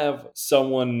can't have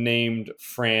someone named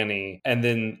Franny and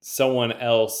then someone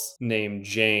else named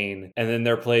Jane, and then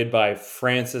they're played by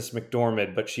Frances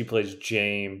McDormand, but she plays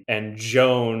Jane, and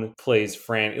Joan plays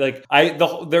Franny. Like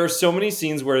there are so many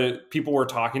scenes where people were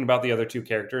talking about the other 2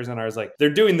 characters, and I was like,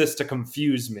 they're doing this to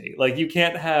confuse me. Like, you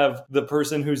can't have the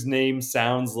person whose name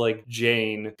sounds like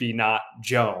Jane be not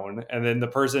Joan, and then the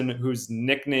person whose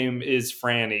nickname is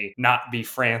Franny not be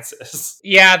Francis.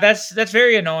 Yeah, that's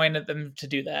very annoying of them to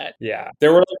do that. Yeah,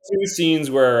 there were like 2 scenes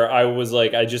where I was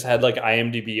like, I just had like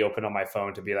IMDb open on my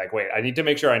phone to be like, wait, I need to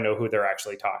make sure I know who they're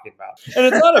actually talking about. And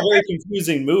it's not a very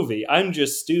confusing movie. I'm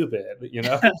just stupid,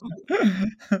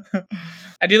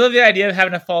 I do love the idea of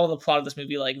having to follow the plot of this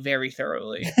movie like very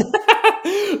thoroughly.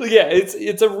 Yeah,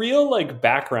 it's a real like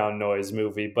background noise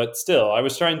movie, but still, I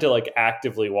was trying to like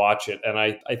actively watch it, and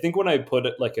I think when I put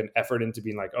it like an effort into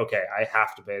being like, okay, I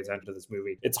have to pay attention to this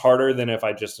movie, it's harder than if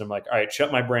I just am like, all right,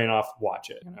 shut my brain off, watch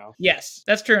it. Yes,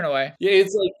 that's true in a way. Yeah,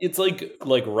 it's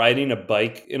like riding a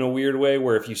bike in a weird way,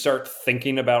 where if you start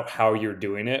thinking about how you're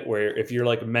doing it, where if you're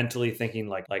like mentally thinking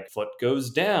like foot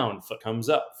goes down, foot comes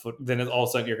up, then all of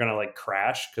a sudden you're gonna like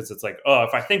crash, because it's like, oh,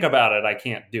 if I think about it, I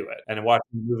can't do it. And watching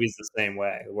movies the same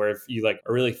way, where if you like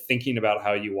are really thinking about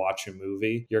how you watch a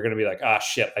movie, you're gonna be like, ah,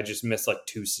 shit, I just missed like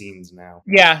 2 scenes now.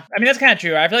 Yeah, I mean, that's kind of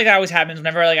true. I feel like that always happens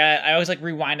whenever like I always like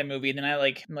rewind a movie, and then I'm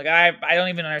like I don't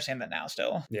even understand that now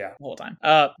still. Yeah, the whole time.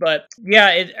 But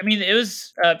yeah, it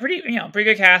was pretty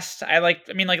good cast. I don't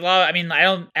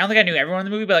think I knew everyone in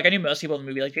the movie, but like I knew most people in the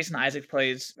movie. Like Jason Isaacs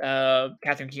plays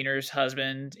Catherine Keener's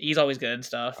husband. He's always good and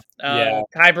stuff. Yeah.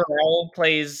 Ty Burrell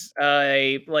plays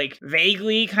a like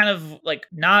vaguely kind of like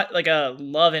not like a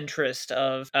love interest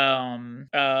of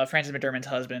Frances McDormand's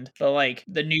husband, but like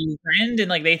the new friend, and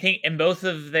like they think, and both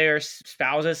of their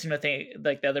spouses seem to think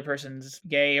like the other person's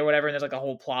gay or whatever, and there's like a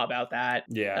whole plot about that.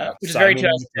 Yeah, which is very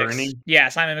 2006. Yeah,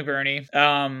 Simon McBurney.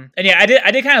 And yeah,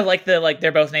 I did kind of like the like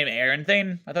they're both named Aaron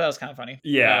thing. I thought that was kind of funny.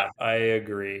 Yeah, I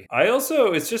agree. I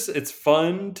also it's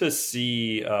fun to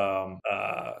see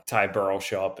Ty Burrell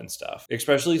show up and stuff,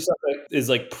 especially stuff that is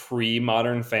like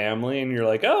pre-Modern Family, and you're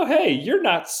like, oh hey, you're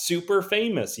not super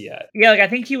famous yet. Yeah, like I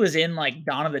think he was in like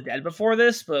Dawn of the Dead before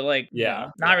this, but like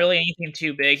not really anything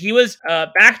too big. He was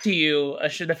Back to You,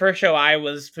 the first show I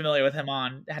was familiar with him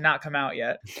on, had not come out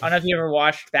yet. I don't know if you ever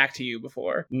watched Back to You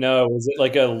before. No, was it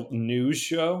like a news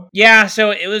show? Yeah,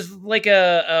 so it was like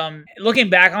a looking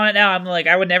back on it now, I'm like,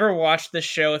 I would never watch this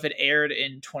show if it aired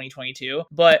in 2022.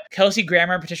 But Kelsey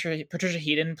Grammer and Patricia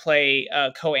Heaton play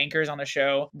co-anchors on the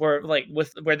show, where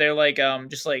they're like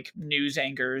just like news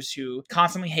anchors who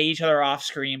constantly hate each other off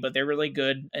screen, but they're really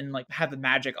good and like have the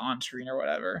magic on screen or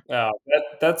whatever. Oh,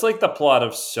 that's like the plot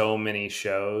of so many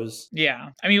shows. Yeah,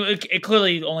 I mean, it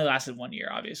clearly only lasted 1 year,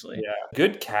 obviously. Yeah,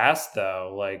 good cast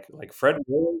though. Like Fred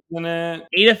Willard's in it.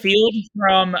 Ada Field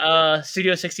from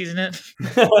Studio 60's in it.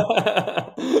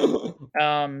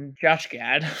 Josh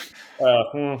Gad.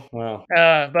 Well.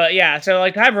 But yeah, so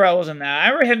like Ty Burrell was in that. I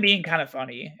remember him being kind of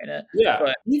funny in it. Yeah,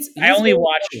 but he's I only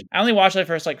watched the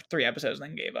first like 3 episodes and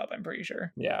then gave up. I'm pretty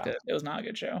sure. Yeah, it was not a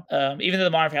good show. Even though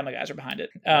the Modern Family guys are behind it.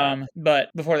 But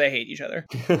before they hate each other.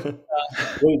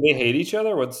 Wait, they hate each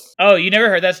other? Oh, you never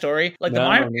heard that story? Like the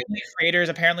Modern Family creators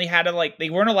apparently had to like they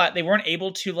weren't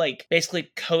able to like basically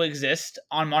coexist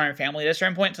on Modern Family at a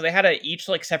certain point, so they had to each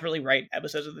like separately write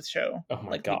episodes of the show. Oh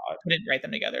my like, god! They didn't write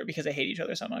them together because they hate each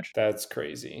other so much. That's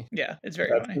crazy. Yeah, it's very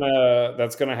funny.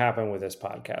 That's gonna happen with this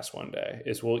podcast one day.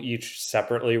 Is we'll each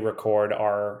separately record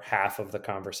our half of the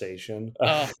conversation.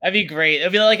 Oh, that'd be great.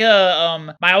 It'd be like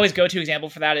a my always go-to example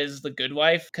for that is The Good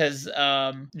Wife, because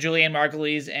Julianne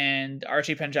Margulies and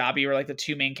Archie Punjabi were like the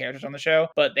two main characters on the show,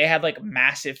 but they had like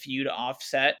massive feud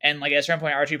offset, and like at a certain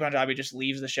point Archie Punjabi just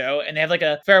leaves the show, and they have like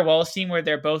a farewell scene where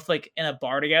they're both like in a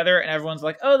bar together, and everyone's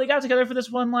like, oh, they got together for this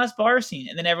one last bar scene,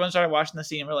 and then everyone started watching the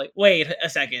scene and we're like, wait a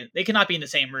second, they cannot be in the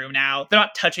same room now, they're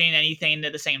not touching anything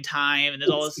at the same time, and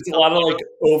there's all this it's a lot of like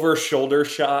over shoulder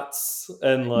shots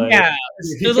and like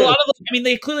there's a lot of like, I mean,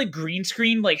 they clearly green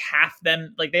screened like half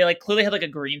them, like they like clearly had like a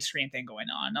green screen thing going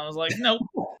on. And I was like, nope.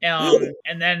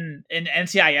 And then in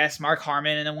NCIS, Mark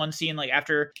Harmon in one scene, like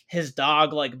after his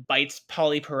dog like bites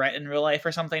Polly Perrette in real life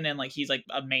or something, and like he's like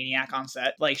a maniac on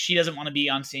set, like she doesn't want to be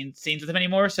on scenes with him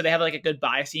anymore, so they have like a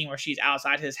goodbye scene where she's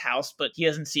outside his house, but he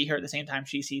doesn't see her at the same time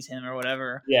she sees him or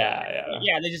whatever. Yeah.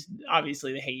 They just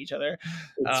obviously they hate each other.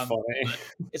 It's funny.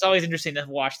 It's always interesting to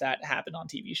watch that happen on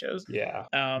TV shows. Yeah.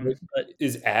 But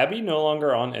is Abby no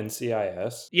longer on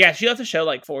NCIS? Yeah, she left the show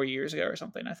like 4 years ago or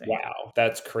something, I think. Wow,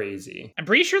 that's crazy. I'm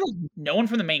pretty sure like no one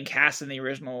from the main cast in the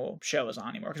original show is on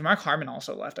anymore, because Mark Harmon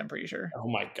also left, I'm pretty sure. Oh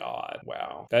my god,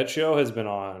 wow. That show has been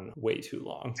on way too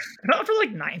long. Been on for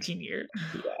like 19 years.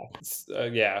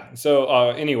 Yeah.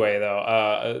 So anyway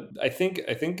though, I think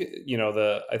you know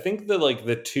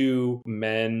the two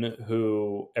men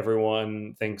who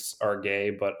everyone thinks are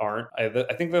gay but aren't.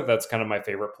 I think that's kind of my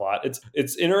favorite plot.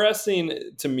 It's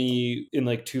interesting to me in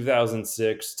like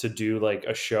 2006 to do like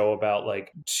a show about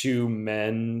like two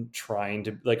men trying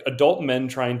to like adult men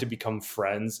trying to become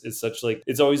friends is such like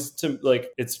it's always to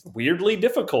like it's weirdly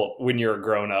difficult when you're a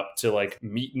grown up to like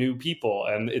meet new people,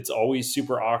 and it's always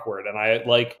super awkward. And I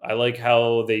like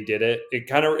how they did it.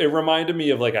 It reminded me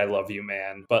of like I Love You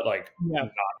Man, but like not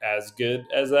as good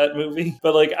as that movie.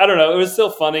 But like I don't know, it was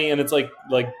still funny, and it's like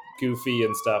goofy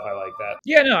and stuff. I like that.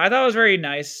 Yeah, no, I thought it was very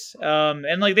nice.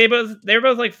 And like they were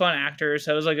both like fun actors,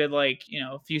 so it was a good like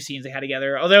few scenes they had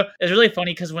together. Although it's really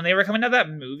funny because when they were coming out of that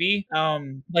movie,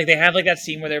 like they had like that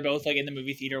scene where they're both like in the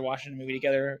movie theater watching a movie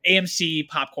together. AMC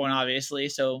popcorn, obviously,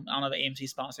 so I don't know if AMC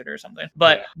sponsored it or something.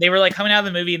 But they were like coming out of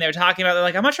the movie and they were talking about, they're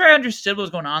like, I'm not sure I understood what was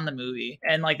going on in the movie,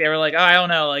 and like they were like, oh, I don't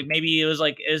know, like maybe it was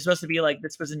supposed to be like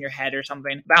this was in your head or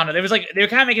something. But I don't know. There was like they were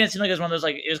kind of making it seem like it was one of those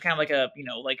like it was kind of like a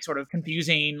like sort of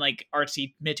confusing like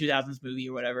artsy mid 2000s movie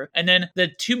or whatever. And then the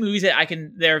two movies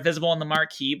they're visible on the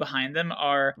marquee behind them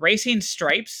are Racing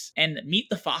Stripes and Meet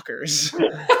the Fockers.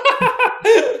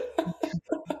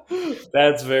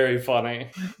 That's very funny.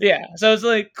 Yeah, so it's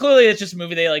like clearly it's just a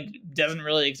movie they like doesn't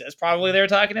really exist probably they were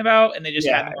talking about, and they just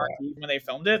had the marquee when they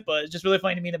filmed it. But it's just really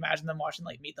funny to me to imagine them watching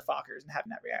like Meet the Fockers and having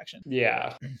that reaction.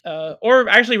 Yeah. Or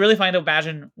actually really funny to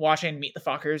imagine watching Meet the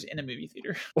Fockers in a movie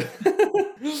theater.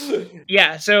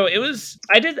 Yeah, so it was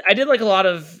I did like a lot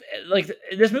of like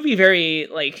this movie very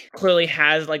like clearly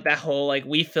has like that whole like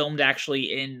we filmed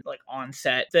actually in like on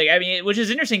set thing. I mean, which is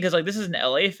interesting because like this is an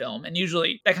LA film, and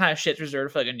usually that kind of shit's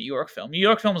reserved for like a New York film. New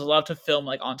York films love to film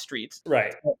like on streets.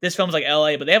 Right. This film's like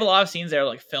LA, but they have a lot of scenes that are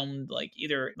like filmed like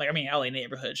either like LA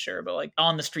neighborhood, sure, but like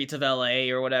on the streets of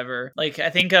LA or whatever. Like I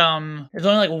think there's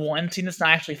only like one scene that's not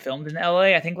actually filmed in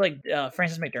LA. I think like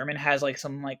Frances McDermott has like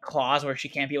some like clause where she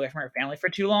can't be away from her family for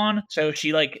too long. So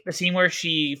she like the scene where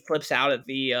she flips out at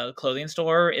the clothing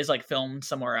store is like filmed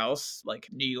somewhere else, like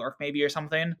New York maybe or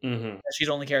something. Mm-hmm. She's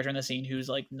the only character in the scene who's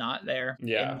like not there.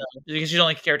 Yeah. Because she's the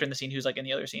only character in the scene who's like in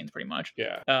the other scenes pretty much.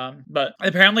 Yeah. But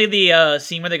apparently the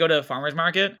scene where they go to a farmer's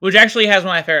market, which actually has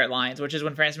one of my favorite lines, which is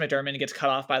when Frances McDermott gets cut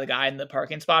off by the guy in the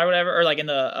parking spot or whatever, or like in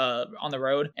the on the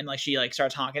road, and like she like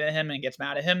starts honking at him and gets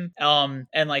mad at him.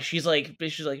 And like she's like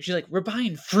we're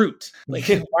buying fruit. Like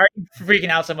why are you freaking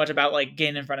out so much about like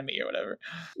getting in front of me or whatever?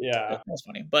 Yeah, that's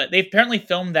funny. But they apparently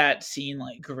filmed that scene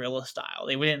like guerrilla style.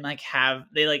 They didn't like have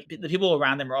the people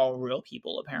around them were all real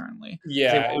people apparently.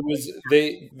 Yeah, it was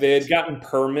they had gotten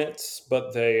permits,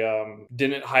 but they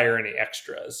didn't hire any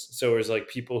extras. So it was like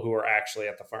people who were actually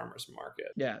at the farmer's market.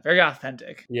 Yeah, very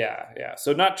authentic. Yeah.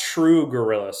 So not true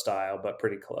guerrilla style, but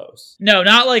pretty close. No,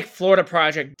 not like Florida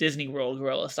Project Disney World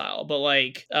guerrilla style, but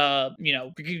like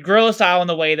guerrilla style in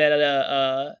the way that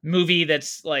a movie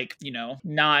that's like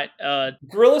not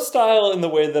guerrilla style in the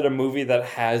way that a movie that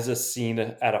has a scene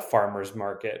at a farmer's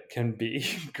market can be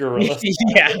guerrilla style.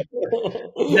 Yeah,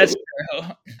 that's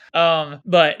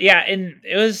But yeah, and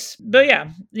it's not.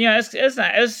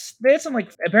 They had some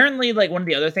like apparently like one of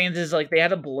the other things is like they had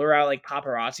to blur out like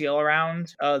paparazzi all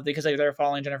around, because like they're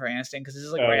following Jennifer Aniston because this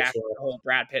is like right after the whole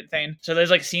Brad Pitt thing. So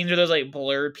there's like scenes where there's like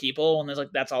blurred people and there's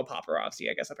like that's all paparazzi,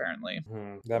 I guess apparently.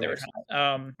 That makes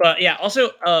sense. But yeah, also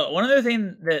one other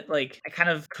thing that like I kind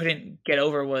of couldn't get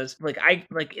over was like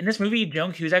in this movie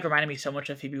Joan Cusack reminded me so much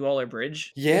of Phoebe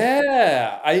Waller-Bridge.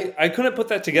 Yeah, I couldn't put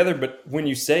that together, but when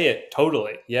you say it,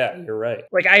 totally. Yeah, you're right.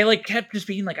 Like I like kept just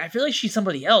being like, I feel like she's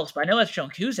somebody else, but I know that's Joan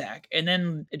Cusack. And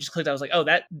then it just clicked. I was like, oh,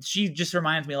 that she just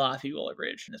reminds me a lot of Phoebe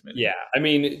Waller-Bridge in this movie. Yeah, I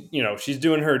mean, she's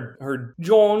doing her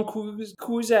Joan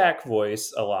Cusack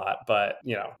voice a lot, but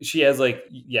she has like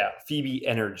Phoebe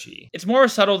energy. It's more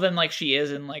subtle than like she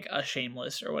is in like a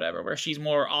Shameless or whatever, where she's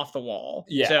more off the wall.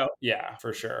 Yeah,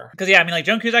 for sure. Because I mean, like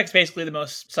Joan Cusack's basically the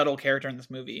most subtle character in this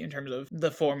movie in terms of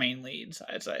the four main leads,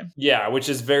 I'd say. Yeah, which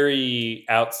is very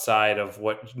outside of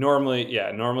what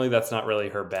normally that's not really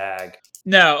her bag.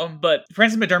 No, but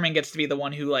Frances McDormand gets to be the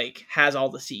one who like has all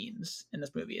the scenes in this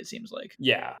movie, it seems like.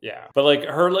 Yeah. But like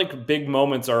her like big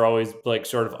moments are always like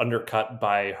sort of undercut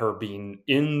by her being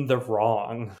in the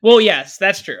wrong. Well, yes,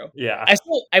 that's true. Yeah.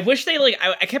 I wish they like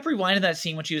I kept rewinding that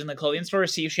scene when she was in the clothing store to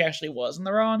see if she actually was in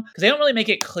the wrong, because they don't really make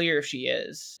it clear if she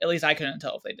is. At least I couldn't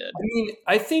tell if they did. I mean,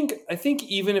 I think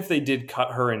even if they did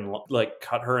cut her in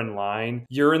line,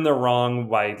 you're in the wrong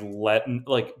by letting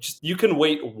just you can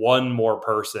wait one more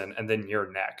person and then you're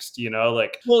next,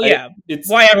 it's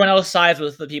why everyone else sides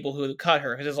with the people who cut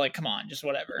her, because it's like, come on, just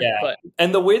whatever. Yeah.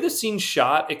 And the way the scene's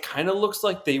shot, it kind of looks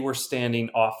like they were standing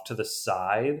off to the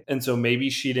side, and so maybe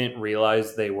she didn't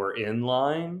realize they were in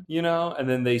line, and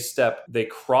then they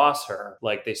cross her,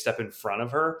 like they step in front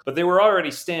of her, but they were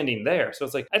already standing there, so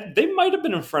it's like they might have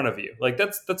been in front of you. Like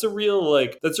that's a real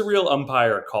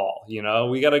umpire call.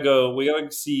 We gotta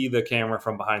see the camera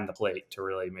from behind the plate to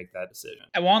really make that decision.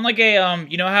 I want like a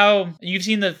how you've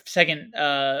seen the second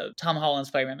Tom Holland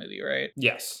Spider-Man movie, right?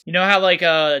 Yes. You know how like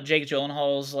Jake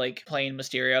Gyllenhaal's like playing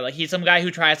Mysterio, like he's some guy who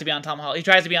tries to be on Tom Holland, he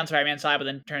tries to be on Spider-Man's side but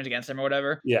then turns against him or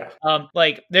whatever. Yeah.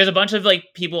 Like there's a bunch of like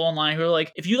people online who are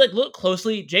like, if you like look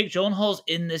closely, Jake Gyllenhaal's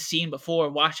in this scene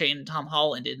before watching Tom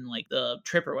Holland in like the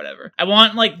trip or whatever. I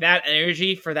want like that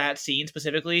energy for that scene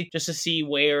specifically, just to see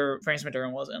where Frances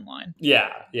McDormand was in line.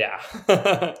 Yeah.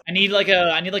 I need like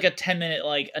a 10-minute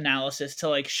like analysis to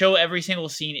like show every single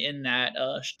scene in that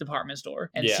department store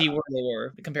and see where they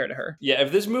were compared to her. Yeah,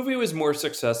 if this movie was more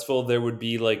successful, there would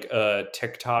be like a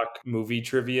TikTok movie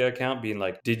trivia account being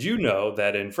like, did you know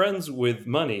that in Friends with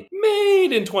Money,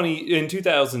 made in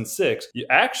 2006,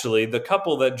 actually the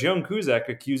couple that Joan Cusack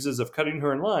accuses of cutting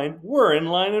her in line were in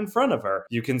line in front of her.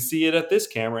 You can see it at this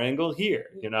camera angle here,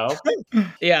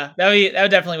 Yeah,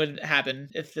 that definitely would happen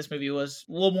if this movie was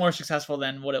a little more successful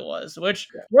than what it was, which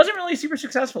wasn't really super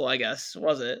successful, I guess,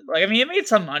 was it? Like, I mean, it made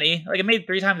some money. Like, it made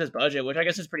 3 times its budget, which I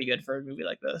guess is pretty good for a movie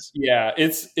like this. Yeah,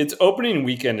 its opening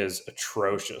weekend is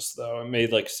atrocious, though. It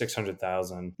made like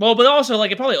 600,000. Well, but also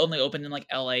like it probably only opened in like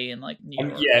LA and like New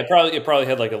York. Yeah, it probably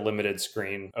had like a limited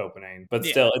screen opening, but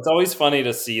still, it's always funny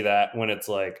to see that when it's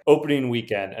like opening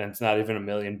weekend and it's not even $1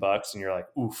 million, and you're like,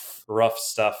 oof, rough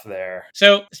stuff there.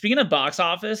 So speaking of box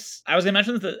office, I was gonna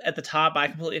mention this at the top, but I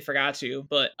completely forgot to.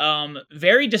 But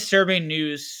very disturbing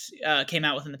news came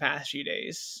out within the past few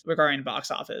days regarding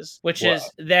box office, which is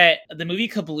that the movie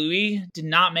Kabluey did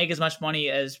not make as much money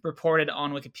as reported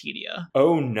on Wikipedia.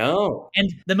 Oh no!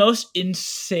 And the most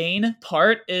insane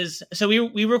part is, so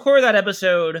we recorded that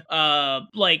episode, I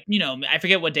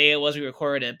forget what day it was we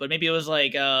recorded it, but maybe it was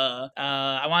like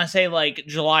I want to say like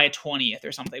July 20th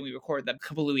or something. We recorded that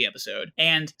Kabluey episode,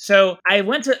 and so I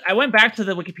went back to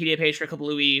the Wikipedia page for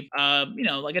Kabluey,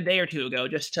 like a day or two ago,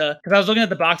 just because I was looking at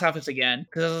the box office again,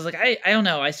 because I was like, I don't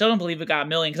know, I still don't believe it got $1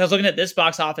 million, because I was looking at this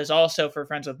box office also for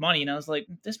Friends with Money, and I was like,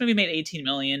 this movie made $18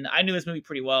 million. I knew this movie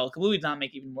pretty well. Kabluey did not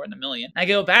make even more than $1 million. I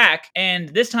go back, and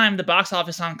this time the box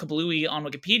office on Kabluey on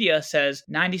Wikipedia says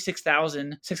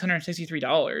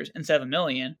 $96,663 instead of $1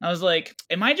 million. I was like,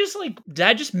 did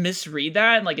I just misread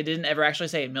that? And like, it didn't ever actually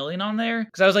say $1 million on there?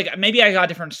 Because I was like, maybe I got a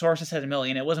different source that said $1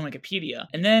 million. It wasn't Wikipedia.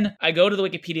 And then I go to the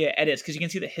Wikipedia edits, because you can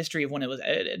see the history of when it was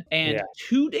edited. And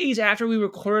 2 days after we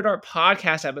recorded our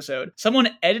podcast episode, someone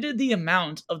edited the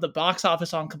amount of the box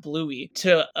office on Kabluey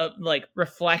to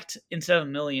reflect, instead of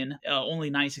 $1 million, only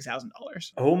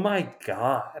 $96,000. Oh my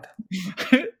god.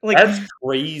 Like, that's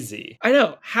crazy. I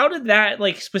know. How did that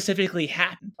specifically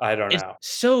happen? I don't It's know.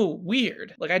 so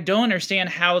weird. Like, I don't understand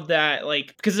how that,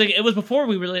 like, because like, it was before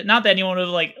we really, not that anyone would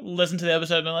have like listened to the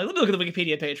episode and been like, let me look at the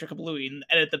Wikipedia page for Kabluey and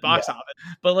edit the box Yeah. office.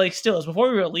 But like, still, it's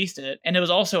before we released it, and it was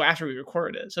also after we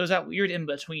recorded it. So it was that weird in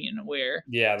between where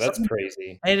Yeah, that's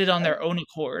crazy. edited on their own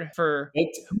accord for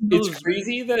It's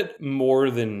crazy that more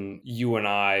than you and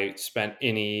I spent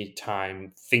any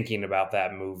time thinking about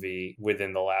that movie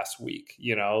within the last week.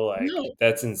 You know, like No.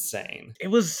 that's insane. It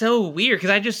was so weird because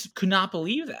I just could not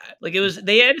believe that. Like, it was,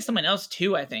 they added someone else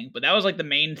too, I think, but that was like the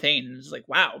main thing. It's like,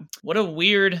 wow, what a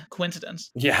weird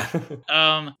coincidence. Yeah.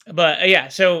 But yeah,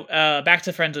 so back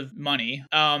to Friends of Money.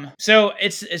 So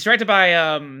it's directed by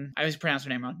I always pronounce her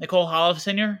name wrong. Nicole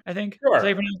Holofcener, I think. Sure. Is that how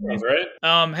you pronounce her name? That's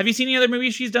right. Have you seen any other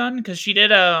movies she's done? Because she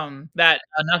did that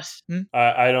Enough.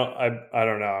 I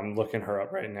don't know. I'm looking her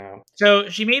up right now. So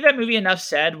she made that movie Enough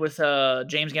Said with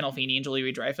James Gandolfini and Julie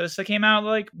Louis-Dreyfus that came out.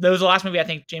 Like, that was the last movie I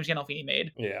think James Gandolfini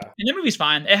made. Yeah. And the movie's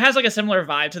fine. It has like a similar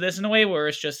vibe to this in a way where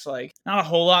it's just like not a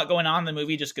whole lot going on in the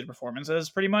movie, just good performances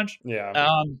pretty much.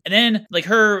 Yeah. And then like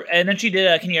her, and then she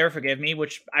did Can You Ever Forgive Me,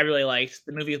 which I really liked.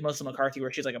 The movie with Melissa McCarthy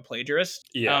where she's like a plagiarist.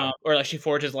 Yeah. Or like she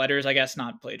forges letters, I guess,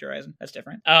 not plagiarizing. That's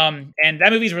different. And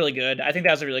that movie's really good. I think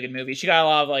that was a really good movie. She got a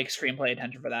lot of like screenplay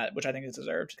attention for that, which I think is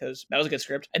deserved because that was a good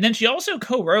script. And then she also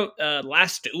co-wrote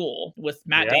Last Duel with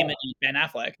Matt Damon and Ben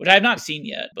Affleck, which I have not seen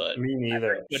yet, but me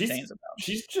neither.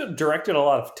 She's directed a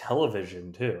lot of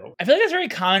television too. I feel like that's very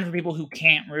common for people who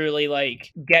can't really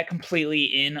like get completely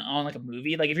in on like a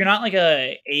movie. Like if you're not like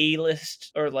a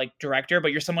A-list or like director,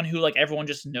 but you're someone who like everyone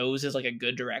just knows is like a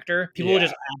good director, people will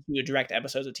just ask you to direct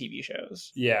episodes of TV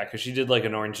shows. Yeah, because she did like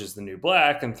an Orange is the New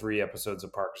Black and 3 episodes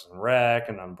of Parks and Rec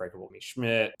and Unbreakable Kimmy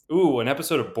Schmidt. Ooh, an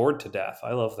episode of Bored to Death.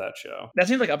 I love that show. That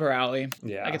seems like up her alley.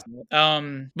 Yeah. I guess.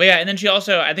 But yeah, and then she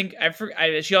also, I think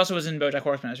she also was in BoJack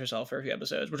Horseman as herself for a few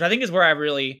episodes, which I think is where I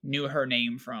really knew her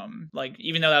name from. Like,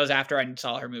 even though that was after I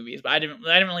saw her movies, but I didn't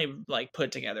really like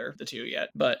put together the two yet.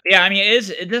 But yeah, I mean,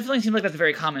 it definitely seems like that's a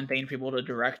very common thing for people to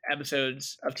direct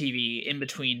episodes of TV in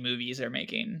between movies they're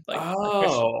making. Like,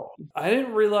 I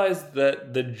didn't realize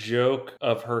that the joke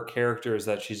of her character is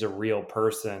that she's a real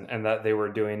person and that they were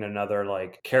doing another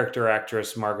like character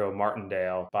actress Margot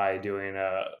Martindale by doing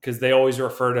because they always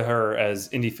refer to her as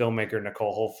indie filmmaker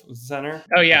Nicole Holofcener.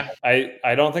 Oh yeah.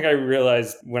 I don't think I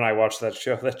realized when I watched that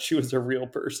show that she was a real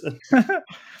person.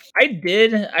 I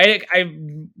did. I've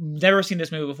never seen this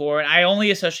movie before, and I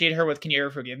only associate her with Can You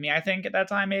Ever Forgive Me, I think, at that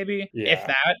time, maybe. Yeah. If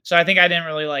that. So I think I didn't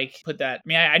really, like, put that... I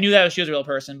mean, I knew that she was a real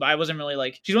person, but I wasn't really,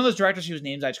 like... She's one of those directors whose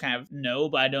names I just kind of know,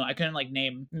 but I couldn't, like,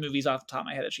 name movies off the top of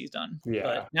my head that she's done. Yeah.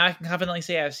 But now I can confidently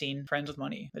say I've seen Friends with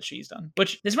Money that she's done.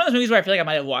 Which, this is one of those movies where I feel like I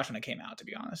might have watched when it came out, to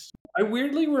be honest. I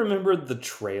weirdly remembered the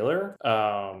trailer.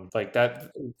 Like,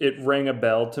 that... It rang a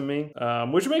bell to me,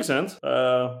 which makes sense.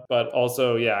 But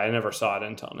also, yeah, I never saw it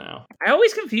until now. I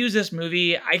always confuse this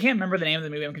movie. I can't remember the name of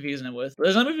the movie I'm confusing it with.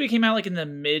 There's another movie that came out like in the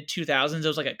mid 2000s. It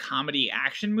was like a comedy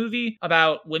action movie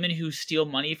about women who steal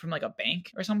money from like a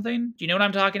bank or something. Do you know what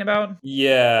I'm talking about?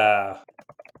 Yeah.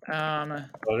 I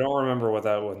don't remember what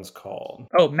that one's called.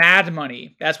 Oh, Mad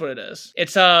Money. That's what it is.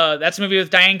 It's that's a movie with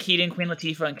Diane Keaton, Queen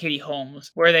Latifah, and Katie Holmes,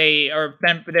 where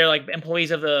they're like employees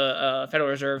of the Federal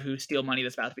Reserve who steal money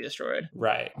that's about to be destroyed.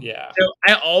 Right. Yeah. So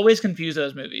I always confuse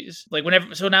those movies. Like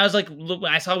whenever, so when I was like, when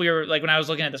I saw when I was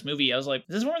looking at this movie, I was like,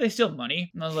 is this one where they steal money?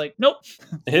 And I was like, nope.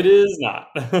 It is not.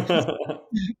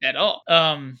 At all.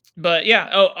 But yeah.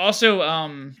 Oh, also,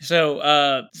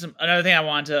 another thing I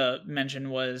wanted to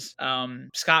mention was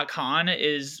Scott Conn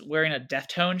is wearing a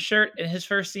Deftones shirt in his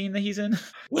first scene that he's in,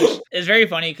 which is very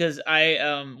funny because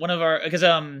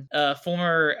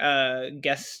former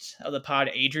guest of the pod,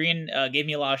 Adrian, gave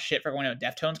me a lot of shit for going to a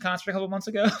Deftones concert a couple months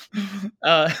ago.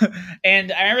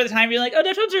 And I remember the time being like, oh,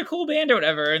 Deftones are a cool band or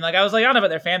whatever. And like, I was like, I don't know about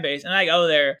their fan base. And I go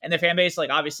there and their fan base like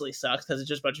obviously sucks because it's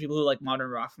just a bunch of people who like modern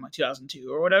rock from like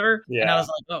 2002 or whatever. Yeah. And I was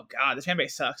like, oh God, this fan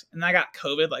base sucks. And I got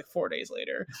COVID like 4 days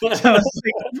later. So I was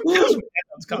like,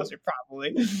 concert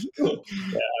probably. Yeah,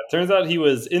 it turns out he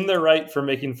was in the right for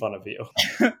making fun of you.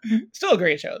 Still a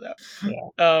great show though.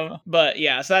 Yeah. But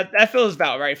yeah, so that feels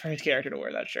about right for his character to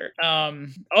wear that shirt.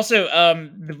 Also,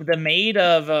 the maid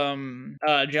of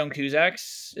Joan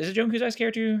Cusack's, is it Joan Cusack's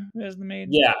character as the maid?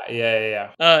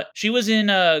 Yeah. She was in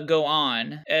Go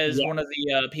On as one of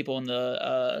the people in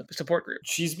the support group.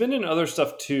 She's been in other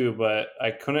stuff too, but I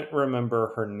couldn't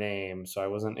remember her name, so I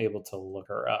wasn't able to look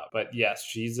her up. But yes,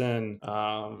 she's in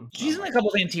She's in a couple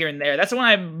things here and there. That's the one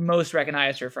I most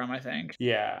recognized her from, I think.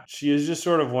 Yeah, she is just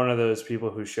sort of one of those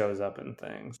people who shows up in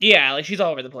things. Yeah, like she's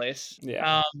all over the place.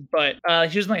 Yeah. But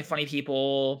she was in like Funny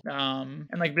People, and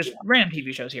like just random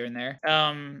TV shows here and there.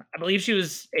 I believe she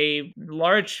was a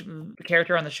large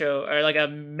character on the show, or like a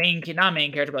not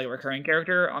main character, but like a recurring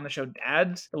character on the show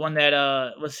Dads, the one that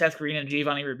was Seth Green and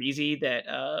Giovanni Ribisi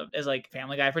that is like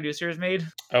Family Guy producers made.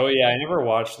 Oh yeah, I never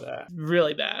watched that.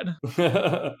 Really bad.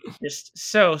 Just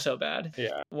so bad.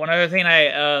 Yeah. One other thing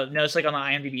I noticed like on the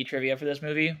IMDb trivia for this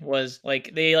movie was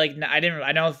like they like I don't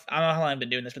know how long I've been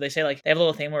doing this, but they say like they have a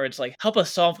little thing where it's like help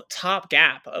us solve top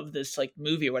gap of this like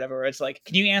movie or whatever. Where it's like,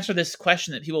 can you answer this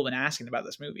question that people have been asking about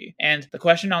this movie? And the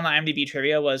question on the IMDb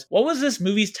trivia was, what was this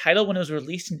movie's title when it was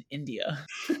released in India?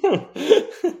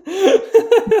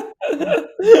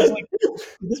 Like,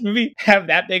 did this movie have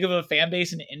that big of a fan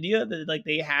base in India that like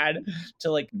they had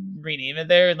to like rename it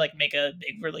there and like make a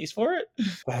big release for it?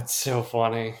 That's so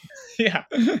funny. Yeah,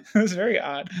 it was very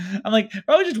odd. I'm like,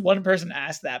 probably just one person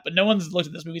asked that, but no one's looked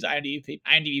at this movie's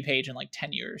IMDb page in like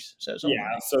 10 years. So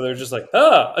so they're just like,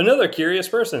 another curious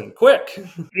person, quick.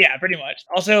 Yeah, pretty much.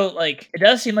 Also, like, it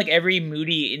does seem like every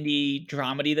moody indie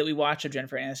dramedy that we watch of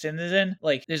Jennifer Aniston is in,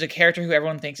 like, there's a character who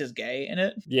everyone thinks is gay in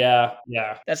it. Yeah.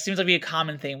 That seems like be a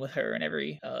common thing with her in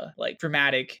every like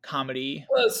dramatic comedy.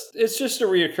 Well, it's just a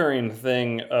reoccurring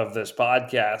thing of this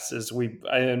podcast is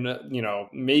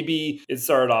maybe it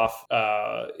started off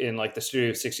in like the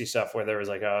Studio 60 stuff where there was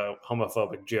like a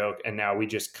homophobic joke, and now we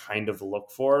just kind of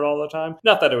look for it all the time.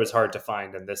 Not that it was hard to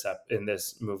find in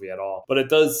this movie at all, but it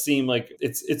does seem like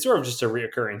it's sort of just a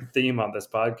reoccurring theme on this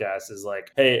podcast is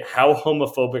like, hey, how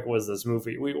homophobic was this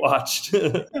movie we watched?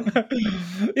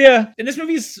 Yeah, and this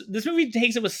movie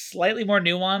takes it with slightly more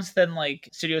nuance than like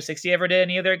Studio 60 ever did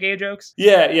any of their gay jokes.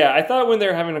 Yeah. I thought when they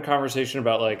were having a conversation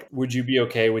about like, would you be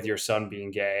okay with your son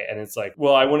being gay? And it's like,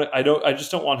 well, I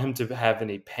just don't want him to have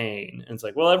any pain. And it's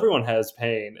like, well, everyone has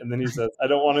pain. And then he says, I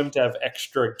don't want him to have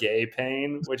extra gay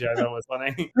pain, which I thought was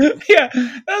funny. Yeah,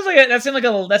 that seemed like a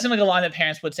line that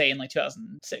parents would say in like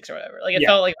 2006 or whatever. Like it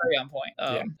felt like very on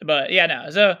point. But yeah, no.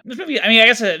 So this movie, I mean, I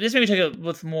guess this movie took it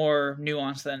with more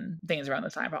nuance than things around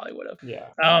this time probably would have. Yeah.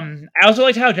 I also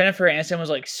liked how Jennifer Aniston was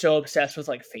like so obsessed with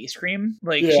like face cream.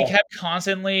 Like she kept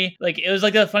constantly like it was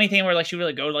like a funny thing where like she would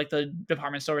like go to like the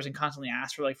department stores and constantly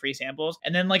ask for like free samples.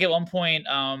 And then like at one point,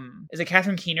 is it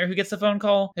Catherine Keener who gets the phone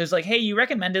call? It was like, hey, you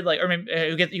recommended like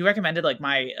you recommended like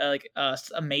my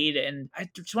a maid, and I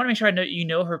just want to make sure I know you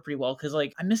know her pretty well because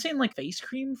like I'm missing like face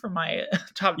cream from my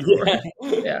top drawer.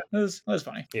 Yeah, it was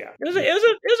funny. Yeah, it was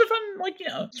a fun like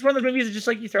it's one of the movies that just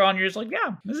like you throw on, you're just like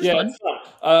this is fun. It's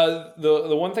fun.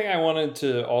 The one thing I wanted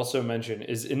to also mention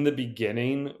is in the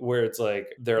beginning where it's like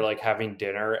they're like having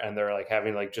dinner and they're like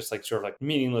having like just like sort of like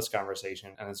meaningless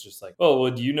conversation, and it's just like, oh,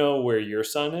 well, do you know where your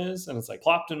son is? And it's like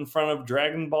plopped in front of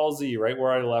Dragon Ball Z right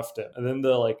where I left it. And then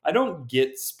the like I don't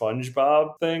get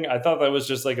SpongeBob thing. I thought that was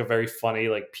just like a very funny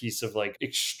like piece of like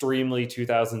extremely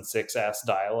 2006 ass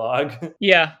dialogue.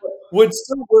 Yeah. Would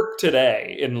still work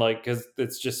today in like because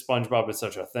it's just SpongeBob is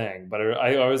such a thing. But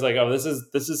I was like, oh, this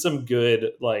is some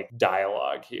good like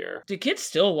dialogue here. Do kids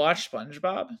still watch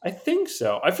SpongeBob? I think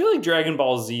so. I feel like Dragon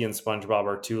Ball Z and SpongeBob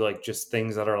are two like just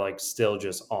things that are like still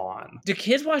just on. Do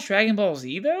kids watch Dragon Ball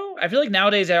Z though? I feel like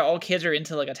nowadays all kids are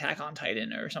into like Attack on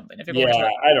Titan or something. I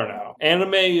don't know.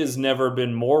 Anime has never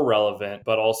been more relevant,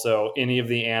 but also any of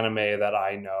the anime that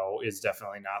I know is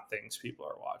definitely not things people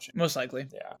are watching. Most likely.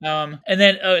 Yeah. And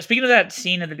then speaking of that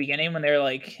scene at the beginning when they're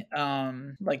like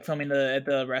filming at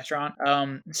the restaurant,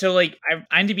 so like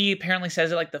IMDb apparently says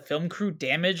that like the film crew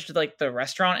damaged like the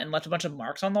restaurant and left a bunch of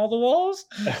marks on all the walls,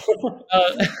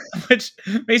 which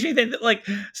makes me think that like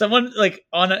someone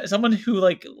who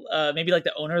like maybe like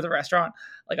the owner of the restaurant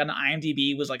like on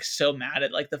IMDb was like so mad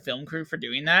at like the film crew for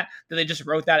doing that they just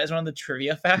wrote that as one of the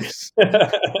trivia facts.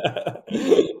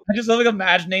 I just love like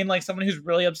imagining like someone who's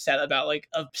really upset about like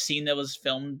a scene that was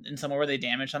filmed in somewhere where they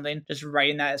damaged something, just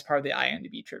writing that as part of the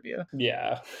IMDb trivia.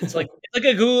 Yeah. It's like a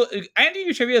Google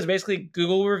IMDb trivia is basically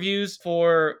Google reviews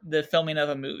for the filming of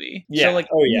a movie. Yeah. So like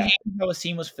how a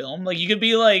scene was filmed. Like you could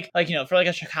be like for like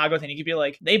a Chicago thing, you could be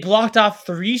like, they blocked off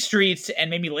 3 streets and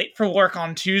made me late for work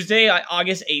on Tuesday,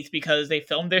 August 8th because they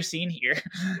filmed their scene here.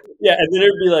 Yeah, and then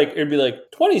it'd be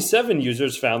like 27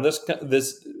 users found this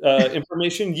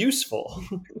information useful.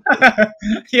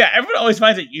 Yeah, everyone always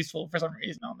finds it useful for some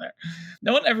reason on there.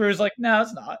 No one ever is like, no,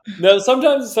 it's not. No,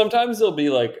 sometimes there'll be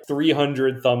like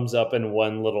 300 thumbs up and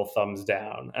one little thumbs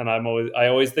down, and I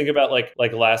always think about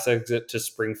like Last Exit to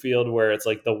Springfield, where it's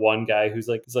like the one guy who's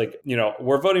like, it's like, you know,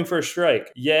 we're voting for a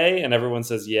strike, yay, and everyone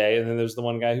says yay, and then there's the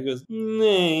one guy who goes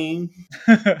nay.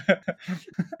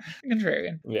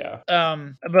 Contrarian. Yeah.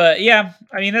 But yeah,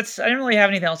 I mean, I don't really have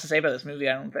anything else to say about this movie,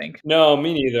 I don't think. No,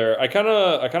 me neither. I kind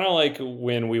of like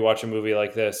when we watch a movie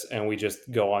like this and we just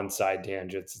go on side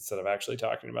tangents instead of actually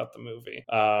talking about the movie.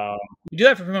 We do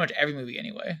that for pretty much every movie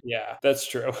anyway. Yeah, that's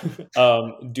true.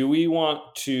 Do we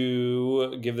want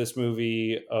to give this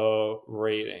movie a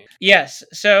rating? Yes.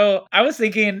 So I was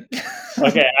thinking.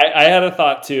 Okay, I had a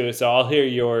thought too, so I'll hear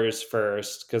yours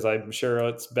first because I'm sure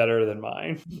it's better than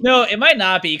mine. No, it might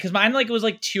not be, because mine, like, it was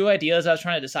like two ideas I was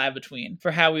trying to decide between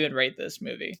for how we would rate this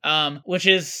movie. Which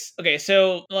is okay.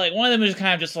 So like one of them is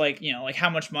kind of just like, you know, like how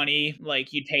much money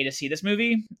like you'd pay to see this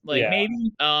movie, like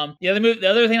maybe. The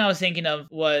other thing I was thinking of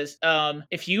was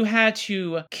if you had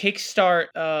to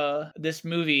kickstart this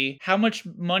movie, how much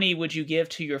money would you give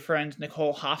to your friend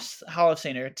Nicole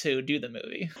Holofcener to do the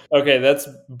movie? Okay,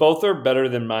 both are better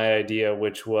than my idea,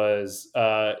 which was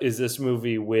is this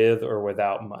movie with or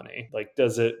without money? Like,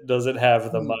 does it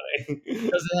have the money?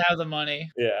 Does it have the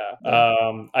money? Yeah.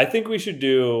 I think we should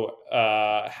do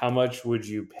how much would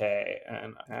you pay?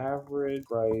 An average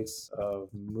price of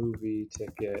movie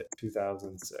ticket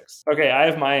 2006. Okay, I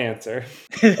have my answer.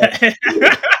 Okay.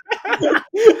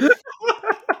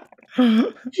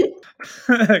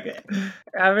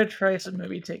 Average price of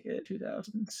movie ticket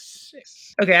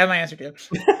 2006. Okay, I have my answer too.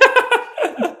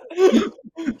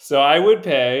 So I would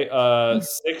pay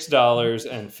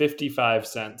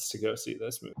 $6.55 to go see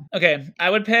this movie. Okay, I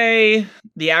would pay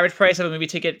the average price of a movie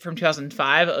ticket from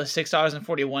 2005 of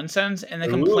 $6.41, and then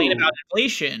complain about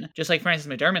inflation, just like Frances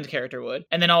McDormand's character would,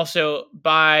 and then also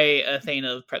buy a thing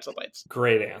of pretzel bites.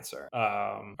 Great answer.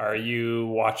 Are you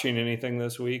watching anything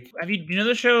this week? Do you know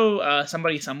the show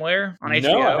Somebody Somewhere on HBO?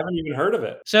 No, I haven't even heard of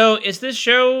it. So it's this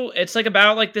show. It's like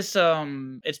about like this.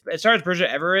 It stars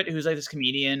Bridget Everett, who's like this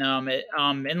comedian.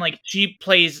 And like she's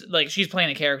playing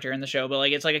a character in the show, but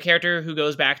like it's like a character who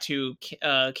goes back to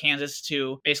Kansas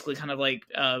to basically kind of like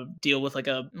deal with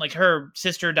like her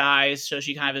sister dies, so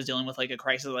she kind of is dealing with like a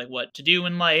crisis of like what to do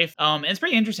in life. And it's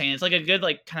pretty interesting. It's like a good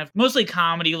like kind of mostly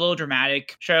comedy, a little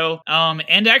dramatic show.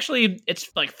 And actually it's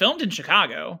like filmed in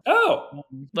Chicago. Oh,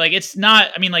 like it's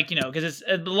not. I mean, like, you know, because it's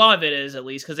a lot of it is, at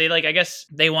least because they like, I guess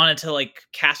they wanted to like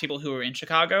cast people who were in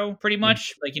Chicago pretty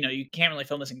much. Like, you know, you can't really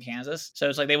film this in Kansas, so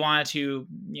it's like they wanted to,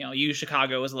 you know, use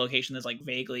Chicago as a location that's like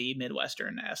vaguely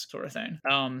Midwestern-esque sort of thing.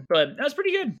 But that's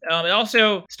pretty good. It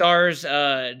also stars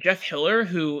Jeff Hiller,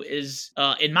 who is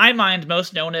in my mind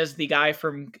most known as the guy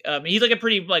from he's like a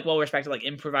pretty like well-respected like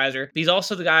improviser, but he's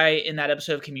also the guy in that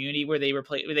episode of Community where they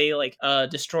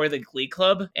destroy the Glee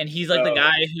Club, and he's like the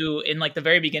guy who in like the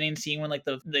very beginning scene when like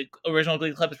the original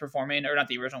Glee Club is performing, or not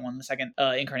the original one, the second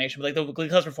incarnation, but like the Glee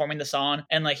Club is performing the song,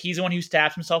 and like he's the one who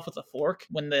stabs himself with a fork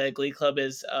when the Glee Club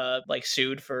is like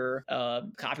sued for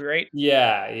copyright.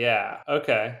 Yeah.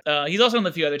 Okay. He's also on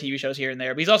a few other TV shows here and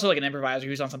there, but he's also like an improviser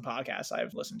who's on some podcasts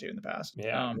I've listened to in the past.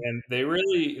 Yeah, and they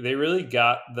really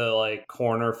got the like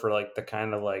corner for like the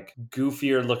kind of like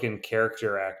goofier looking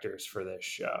character actors for this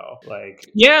show. Like,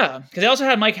 yeah, because they also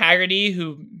had Mike Haggerty,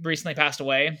 who recently passed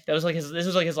away. This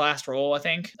was like his last role, I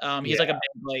think. He's like a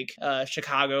big like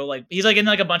Chicago, like he's like in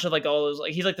like a bunch of like all those,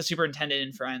 like he's like the superintendent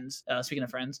in Friends. Speaking of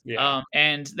Friends,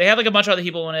 and they have like a bunch of other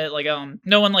people in it, like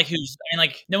no one like who's, and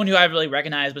like no one who I really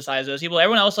recognize besides those people.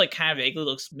 Everyone else like kind of vaguely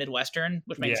looks Midwestern,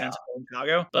 which makes sense in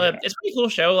Chicago. But it's a pretty cool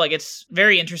show. Like it's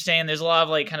very interesting. There's a lot of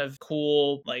like kind of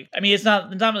cool, like, I mean, it's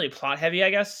not really plot heavy, I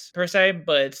guess, per se,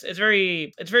 but it's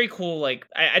very cool. Like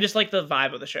I just like the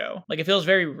vibe of the show. Like it feels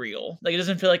very real. Like it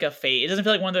doesn't feel like it doesn't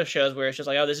feel like one of those shows where it's just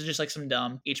like, oh, this is just like some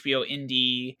dumb HBO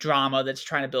indie drama that's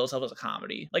trying to build itself as a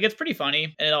comedy. Like it's pretty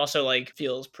funny, and it also like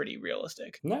feels pretty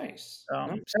realistic. Nice.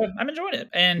 So I'm enjoying it,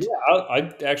 and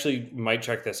I actually might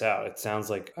check this out. It sounds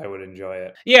like I would enjoy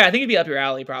it. Yeah, I think it'd be up your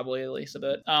alley probably, at least a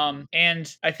bit.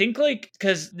 And I think like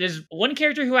because there's one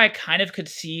character who I kind of could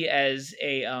see as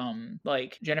a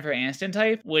like Jennifer Aniston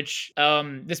type, which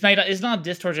this might is not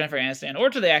diss towards Jennifer Aniston or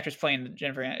to the actress playing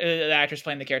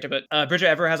the character, but Bridget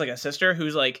Everett has like a sister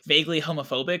who's like vaguely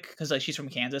homophobic because like she's from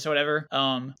Kansas or whatever.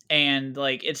 And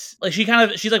like it's like she's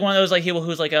like one of those like people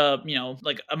who's like a, you know,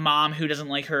 like a mom who doesn't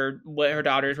like what her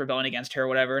daughter's rebelling against her or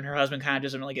whatever, and her husband kind of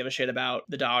doesn't really give a shit about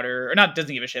the daughter, or not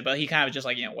doesn't give a shit, but he kind of just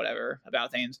like, whatever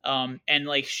about things. And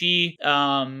like she,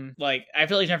 like I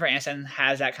feel like Jennifer Aniston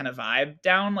has that kind of vibe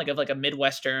down, like of like a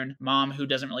Midwestern mom who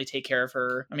doesn't really take care of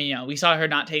her. I mean, we saw her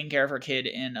not taking care of her kid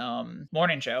in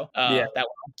Morning Show. That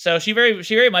one. So she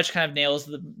very much kind of nails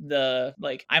the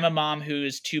like, I'm a mom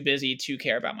who's too busy to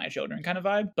care about my children kind of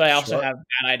vibe, but I also have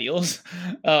bad ideals.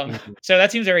 So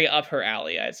that seems very up her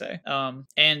alley, I'd say.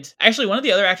 And actually one of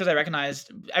the other actors I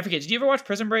recognized, I forget, did you ever watch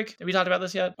Prison Break? Have we talked about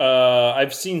this yet?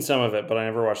 I've seen some of it, but I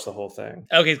never watched the whole thing.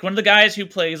 Okay, one of the guys who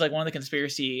plays like one of the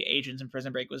conspiracy agents in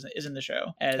Prison Break is in the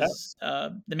show as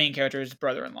the main character's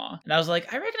brother-in-law. And I was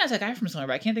like, I recognize that guy from somewhere,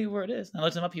 but I can't think of where it is. And I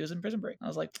looked him up, he was in Prison Break. I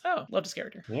was like, oh, love this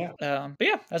character. Yeah. But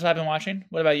yeah, that's what I've been watching.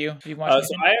 What about you? Have you watched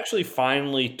so I actually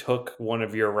finally took one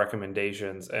of your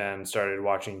recommendations and started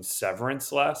watching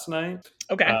Severance last night.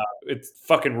 Okay. It's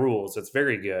fucking rules. It's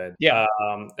very good. Yeah.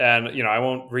 And I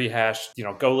won't rehash,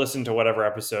 go listen to whatever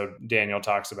episode Daniel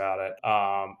talks about it.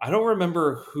 I don't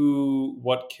remember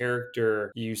what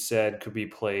character you said could be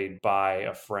played by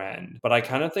a friend, but I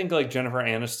kind of think like Jennifer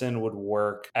Aniston would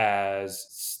work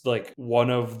as like one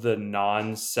of the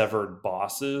non-severed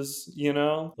bosses,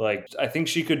 like I think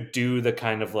she could do the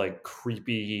kind of like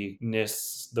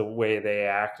creepiness, the way they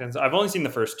act. And so I've only seen the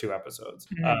first 2 episodes.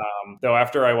 Though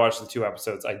after I watched the 2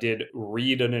 episodes, I did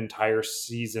read an entire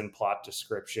season plot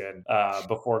description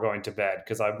before going to bed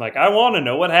because I'm like, I want to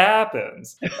know what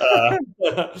happens.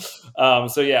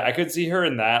 So yeah, I could see her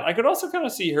in that. I could also kind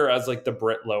of see her as like the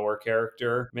Britt Lower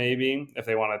character, maybe, if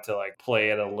they wanted to like play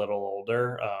it a little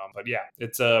older. But yeah,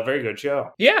 it's a very good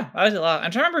show. Yeah, I was a lot.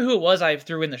 I'm trying to remember who it was I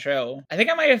threw in the show. I think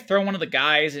I might have thrown one of the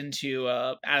guys into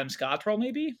Adam Scott's role,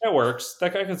 maybe. That works. I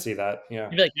could see that. Yeah.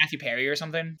 Maybe like Matthew Perry or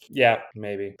something. Yeah,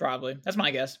 maybe. Probably. That's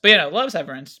my guess. But love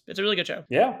Severance. It's a really good show.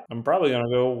 Yeah, I'm probably gonna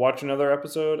go watch another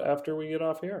episode after we get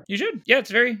off here. You should. Yeah,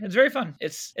 it's very fun.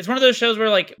 It's one of those shows where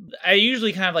like I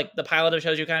usually kind of like the pilot of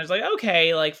shows you kind of just like,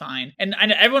 okay, like fine. And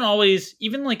everyone always,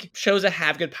 even like shows that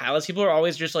have good pilots, people are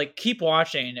always just like keep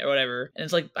watching or whatever. And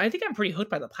it's like, I think I'm pretty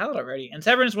hooked by the pilot already. And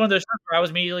Severance is one of those shows where I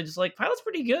was immediately just like, pilot's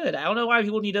pretty good. I don't know why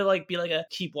people need to like be like a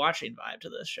keep watching vibe to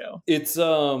this show. It's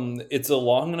a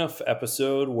long enough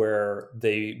episode where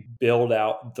they build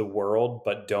out the world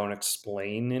but don't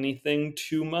explain anything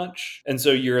too much. And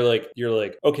so you're like,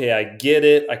 okay, I get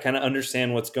it. I kind of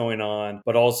understand what's going on,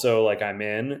 but also like I'm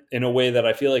in a way that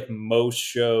I feel like most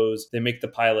shows, they make the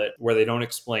pilot where they don't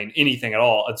explain anything at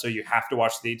all. And so you have to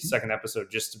watch the second episode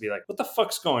just to be like, what the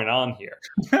fuck's going on here?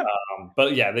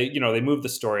 But yeah, they move the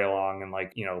story along and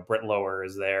like, Britt Lower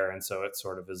is there. And so it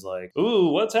sort of is like,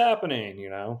 ooh, what's happening?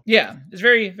 Yeah, it's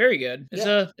very, very good. It's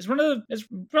it's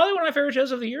probably one of my favorite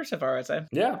shows of the year so far, I'd say.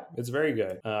 Yeah, it's very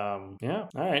good. Yeah.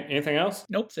 All right. Anything else?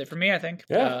 Nope. That's it for me, I think.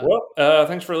 Yeah.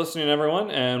 Thanks for listening,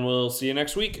 everyone, and we'll see you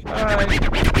next week. Bye.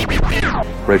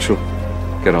 Rachel,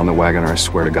 get on the wagon or I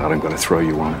swear to God I'm going to throw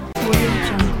you on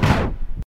it.